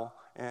Bible,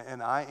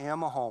 and I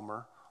am a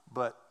homer,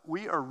 but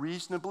we are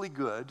reasonably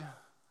good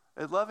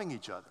at loving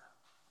each other.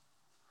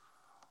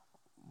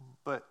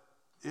 But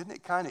isn't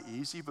it kind of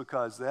easy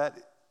because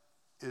that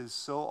is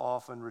so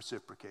often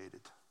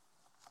reciprocated?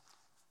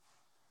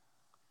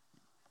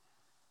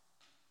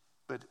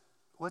 But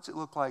what's it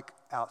look like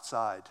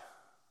outside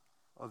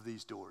of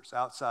these doors,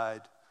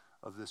 outside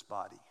of this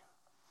body?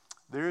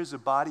 There is a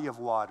body of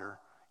water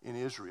in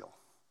Israel.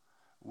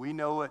 We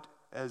know it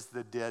as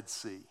the Dead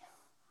Sea.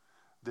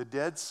 The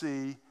Dead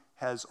Sea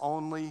has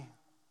only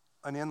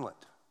an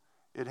inlet.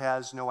 It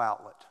has no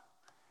outlet.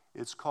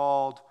 It's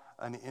called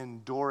an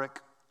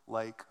endorheic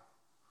lake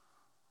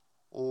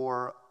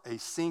or a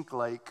sink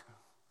lake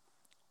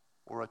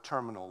or a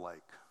terminal lake.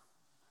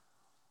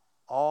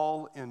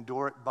 All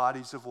endorant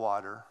bodies of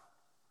water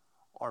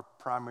are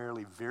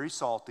primarily very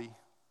salty,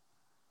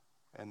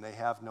 and they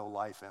have no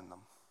life in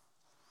them.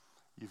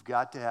 You've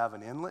got to have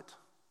an inlet,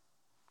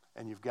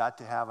 and you've got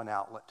to have an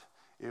outlet.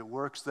 It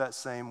works that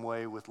same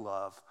way with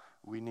love.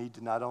 We need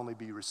to not only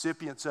be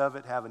recipients of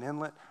it, have an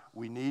inlet,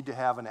 we need to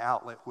have an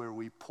outlet where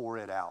we pour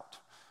it out.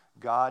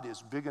 God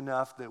is big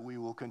enough that we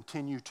will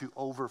continue to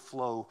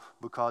overflow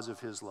because of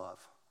his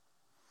love.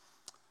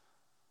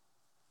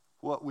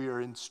 What we are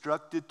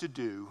instructed to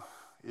do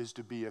is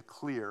to be a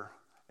clear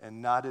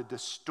and not a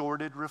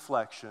distorted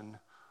reflection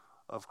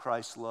of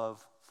Christ's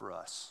love for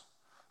us.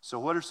 So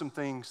what are some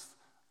things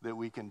that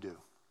we can do?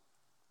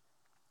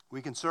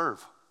 We can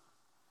serve.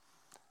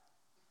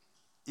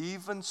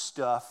 Even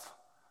stuff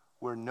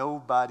where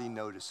nobody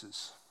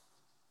notices.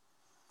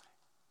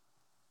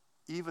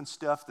 Even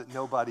stuff that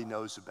nobody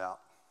knows about.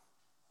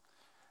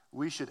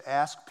 We should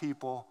ask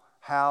people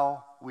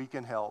how we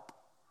can help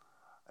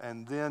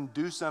and then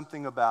do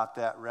something about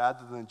that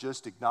rather than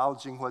just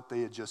acknowledging what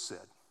they had just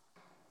said.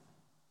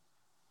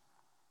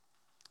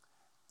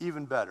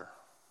 Even better,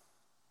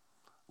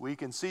 we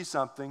can see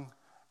something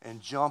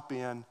and jump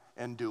in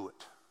and do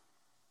it.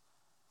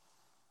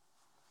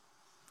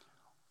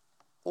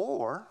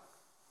 Or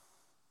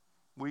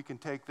we can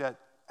take that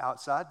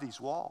outside these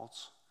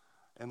walls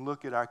and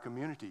look at our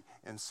community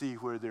and see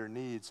where there are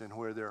needs and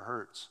where there are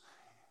hurts.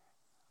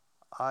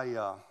 I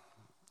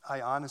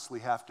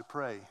honestly have to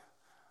pray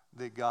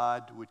that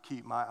God would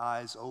keep my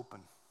eyes open,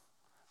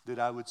 that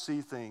I would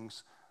see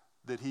things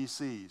that he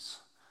sees,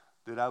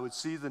 that I would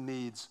see the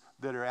needs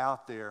that are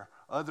out there.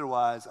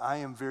 Otherwise, I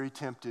am very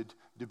tempted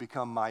to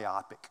become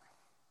myopic.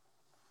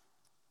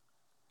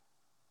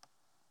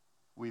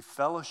 We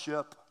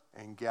fellowship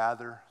and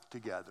gather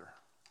together.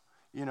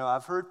 You know,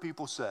 I've heard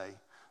people say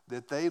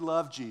that they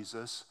love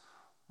Jesus,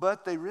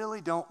 but they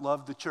really don't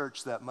love the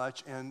church that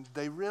much, and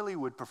they really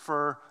would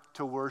prefer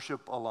to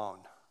worship alone.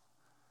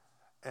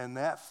 And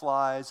that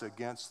flies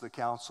against the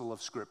counsel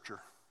of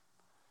Scripture.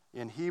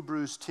 In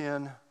Hebrews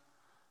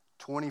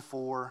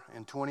 10:24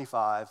 and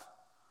 25,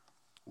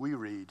 we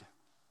read,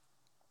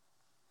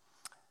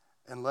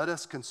 "And let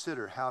us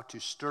consider how to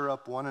stir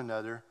up one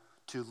another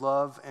to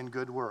love and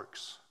good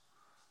works,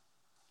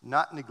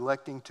 not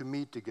neglecting to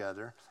meet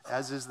together,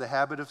 as is the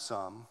habit of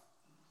some,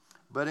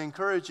 but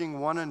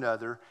encouraging one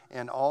another,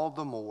 and all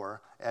the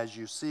more as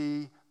you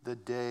see the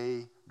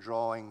day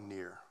drawing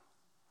near."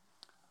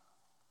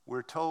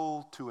 We're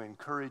told to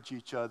encourage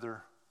each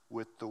other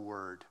with the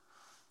word.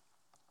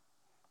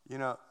 You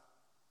know,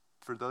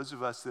 for those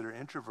of us that are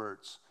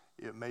introverts,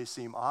 it may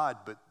seem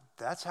odd, but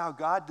that's how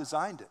God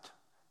designed it.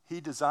 He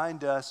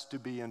designed us to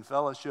be in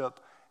fellowship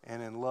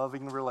and in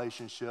loving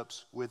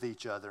relationships with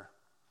each other.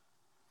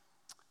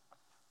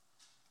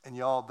 And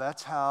y'all,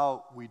 that's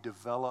how we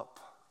develop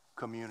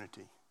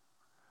community.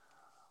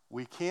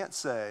 We can't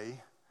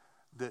say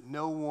that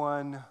no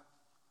one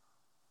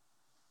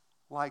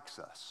likes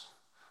us,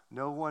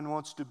 no one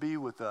wants to be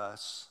with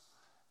us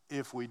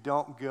if we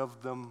don't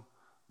give them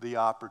the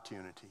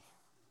opportunity.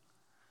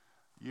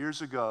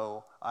 Years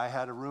ago, I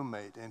had a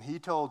roommate, and he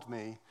told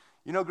me,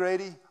 "You know,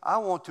 Grady, I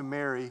want to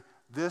marry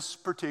this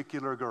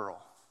particular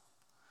girl."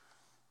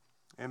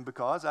 And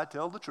because I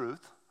tell the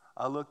truth,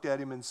 I looked at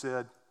him and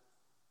said,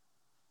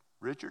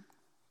 "Richard,"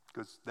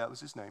 because that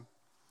was his name,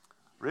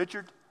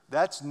 "Richard,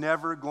 that's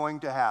never going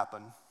to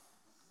happen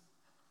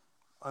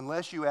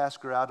unless you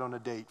ask her out on a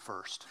date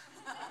first."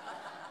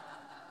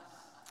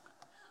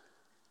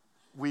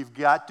 We've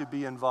got to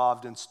be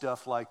involved in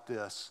stuff like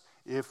this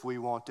if we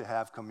want to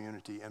have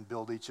community and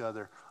build each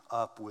other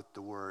up with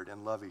the word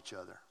and love each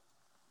other.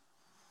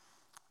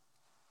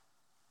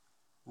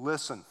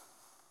 Listen.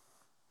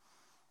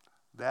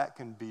 That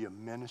can be a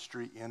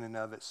ministry in and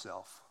of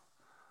itself.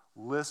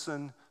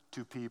 Listen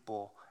to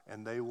people,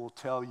 and they will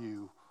tell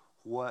you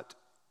what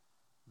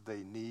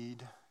they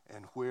need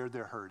and where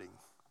they're hurting.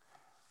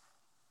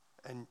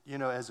 And, you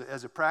know,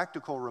 as a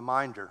practical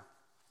reminder,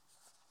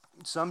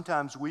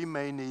 sometimes we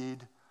may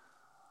need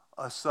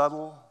a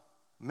subtle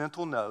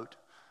mental note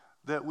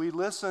that we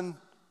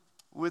listen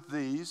with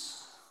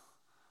these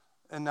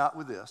and not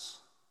with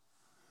this.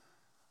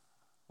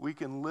 We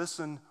can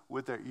listen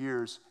with our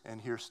ears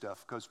and hear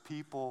stuff because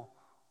people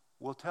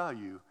will tell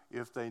you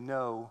if they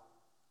know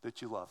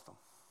that you love them.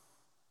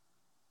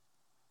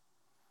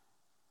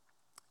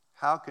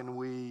 How can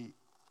we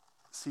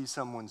see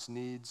someone's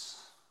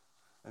needs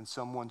and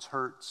someone's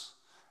hurts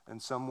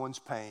and someone's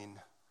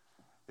pain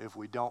if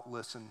we don't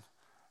listen,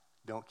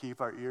 don't keep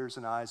our ears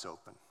and eyes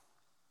open?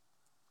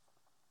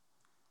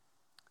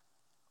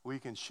 We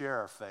can share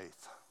our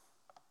faith.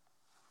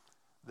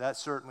 That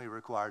certainly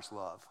requires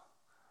love.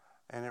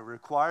 And it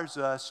requires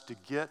us to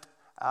get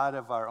out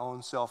of our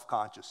own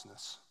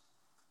self-consciousness.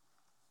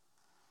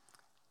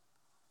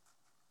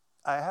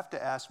 I have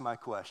to ask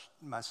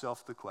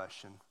myself the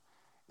question,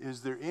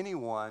 is there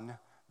anyone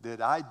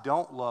that I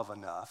don't love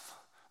enough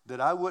that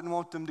I wouldn't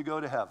want them to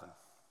go to heaven?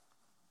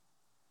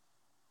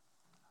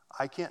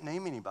 I can't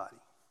name anybody.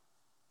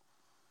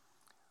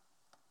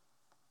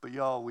 But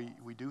y'all,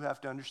 we do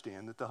have to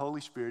understand that the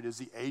Holy Spirit is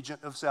the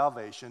agent of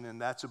salvation, and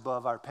that's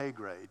above our pay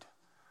grade.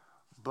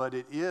 But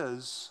it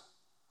is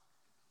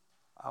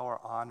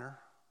our honor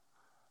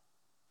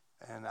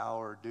and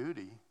our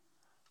duty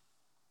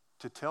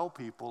to tell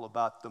people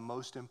about the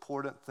most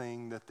important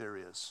thing that there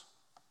is.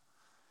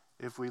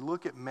 If we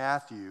look at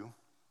Matthew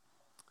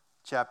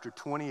chapter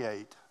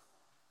 28,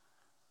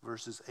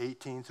 verses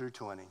 18 through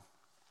 20.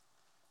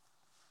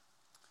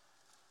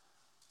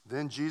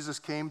 Then Jesus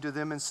came to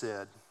them and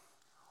said,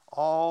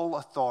 "All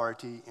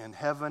authority in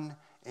heaven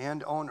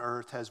and on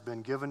earth has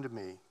been given to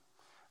me.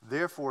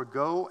 Therefore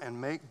go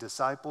and make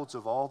disciples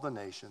of all the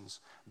nations,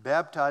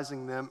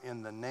 baptizing them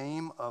in the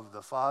name of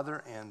the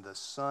Father and the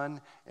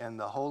Son and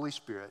the Holy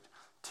Spirit,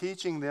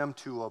 teaching them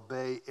to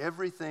obey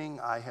everything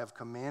I have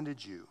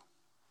commanded you.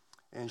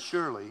 And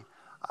surely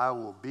I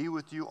will be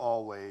with you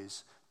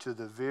always to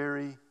the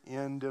very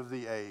end of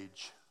the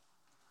age."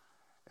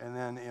 And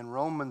then in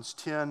Romans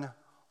 10,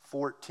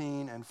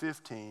 14 and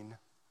 15,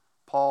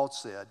 Paul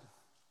said,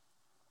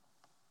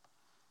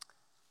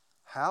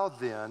 "How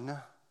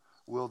then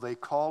will they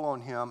call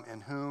on him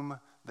in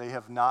whom they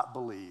have not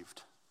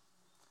believed?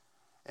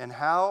 And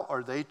how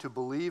are they to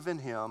believe in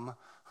him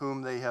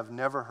whom they have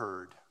never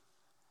heard?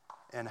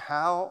 And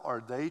how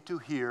are they to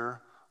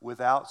hear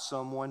without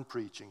someone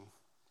preaching?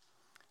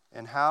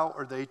 And how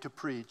are they to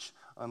preach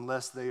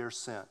unless they are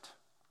sent?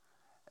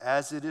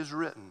 As it is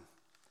written,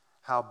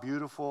 how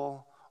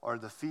beautiful are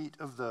the feet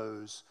of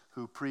those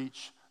who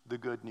preach the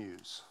good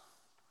news."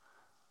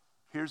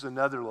 Here's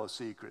another little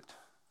secret.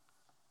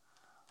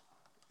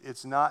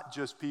 It's not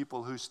just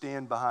people who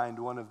stand behind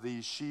one of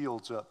these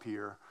shields up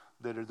here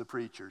that are the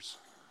preachers.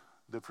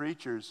 The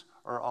preachers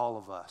are all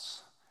of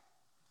us.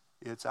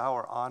 It's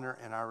our honor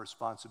and our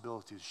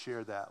responsibility to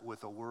share that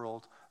with a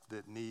world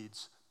that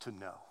needs to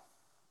know.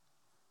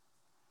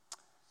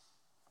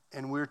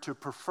 And we're to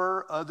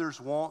prefer others'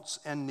 wants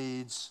and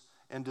needs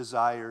and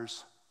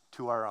desires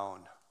to our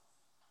own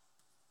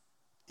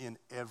in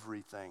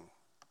everything.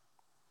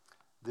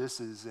 This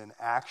is in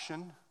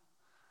action,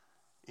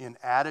 in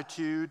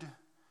attitude,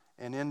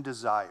 and in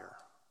desire.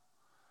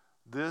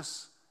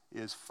 This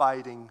is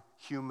fighting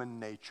human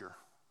nature.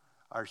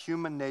 Our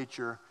human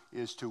nature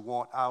is to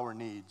want our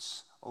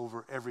needs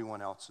over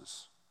everyone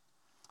else's.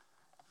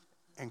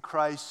 And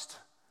Christ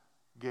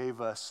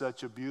gave us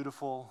such a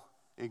beautiful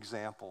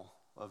example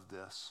of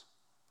this.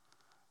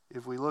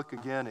 If we look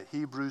again at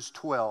Hebrews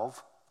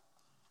 12,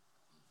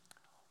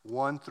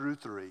 1 through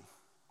 3.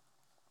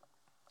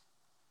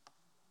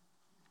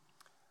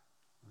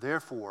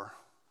 Therefore,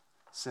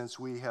 since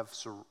we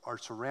are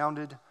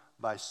surrounded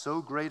by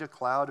so great a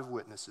cloud of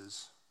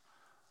witnesses,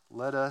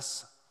 let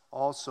us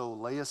also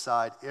lay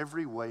aside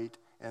every weight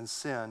and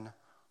sin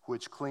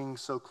which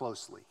clings so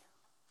closely.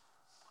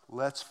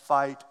 Let's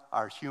fight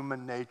our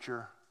human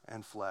nature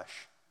and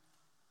flesh.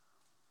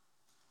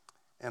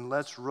 And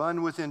let's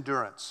run with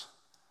endurance.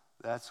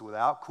 That's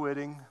without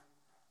quitting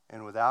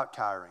and without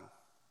tiring.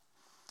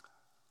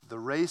 The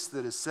race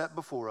that is set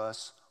before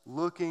us,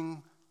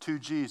 looking to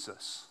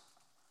Jesus,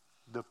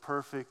 the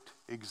perfect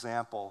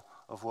example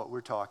of what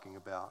we're talking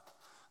about,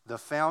 the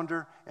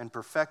founder and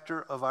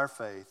perfecter of our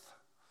faith,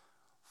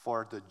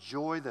 for the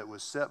joy that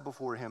was set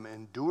before him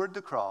endured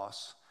the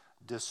cross,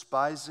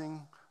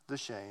 despising the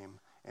shame,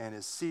 and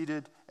is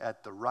seated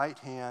at the right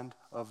hand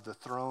of the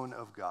throne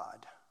of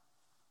God.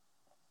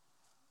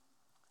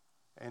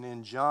 And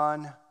in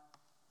John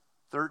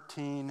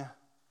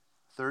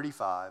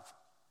 13:35,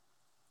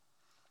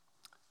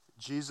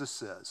 Jesus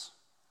says,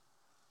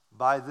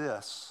 "By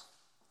this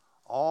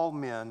all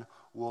men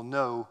will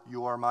know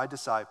you are my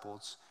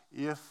disciples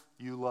if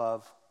you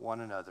love one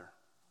another."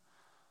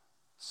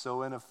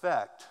 So in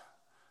effect,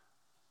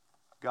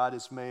 God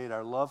has made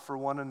our love for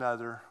one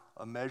another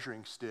a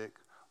measuring stick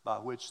by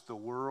which the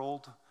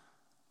world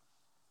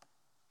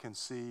can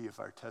see if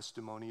our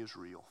testimony is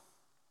real.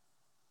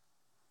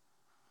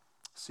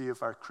 See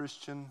if our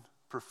Christian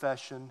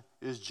profession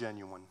is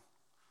genuine.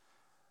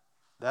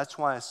 That's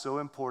why it's so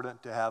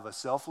important to have a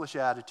selfish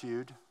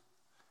attitude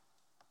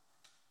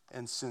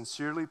and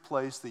sincerely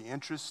place the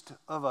interest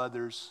of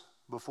others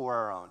before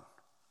our own.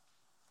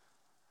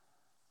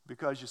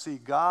 Because you see,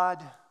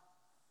 God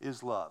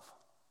is love.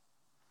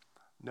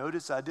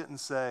 Notice I didn't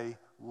say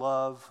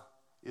love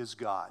is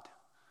God,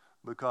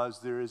 because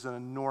there is an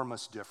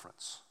enormous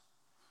difference.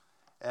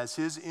 As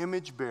his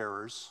image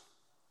bearers,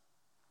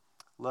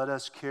 let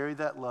us carry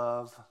that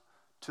love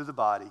to the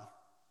body,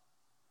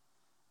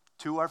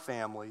 to our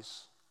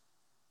families,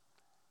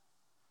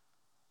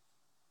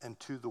 and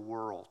to the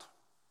world.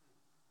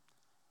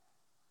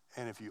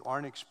 And if you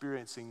aren't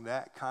experiencing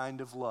that kind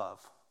of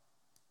love,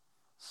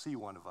 see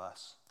one of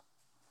us.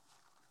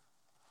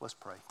 Let's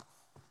pray.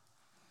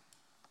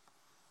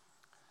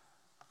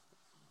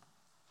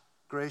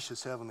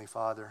 Gracious Heavenly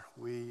Father,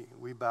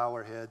 we bow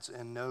our heads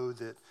and know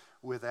that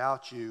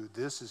without you,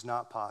 this is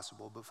not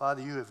possible. But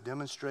Father, you have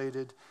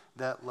demonstrated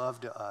that love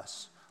to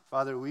us.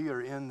 Father, we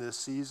are in this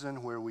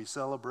season where we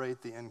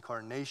celebrate the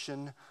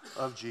incarnation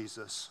of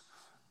Jesus.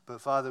 But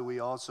Father, we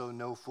also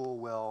know full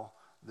well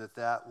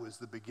that was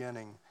the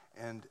beginning,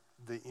 and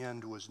the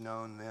end was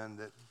known then,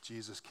 that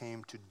Jesus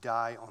came to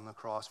die on the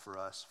cross for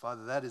us.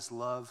 Father, that is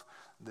love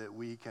that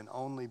we can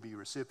only be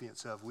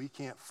recipients of. We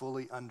can't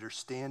fully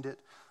understand it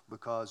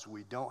because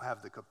we don't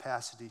have the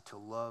capacity to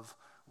love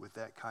with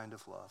that kind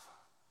of love.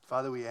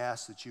 Father, we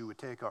ask that you would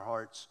take our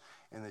hearts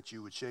and that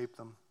you would shape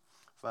them.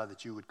 Father,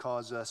 that you would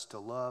cause us to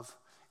love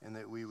and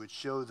that we would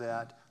show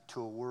that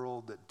to a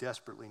world that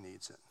desperately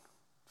needs it.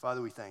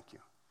 Father, we thank you.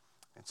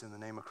 It's in the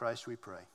name of Christ we pray.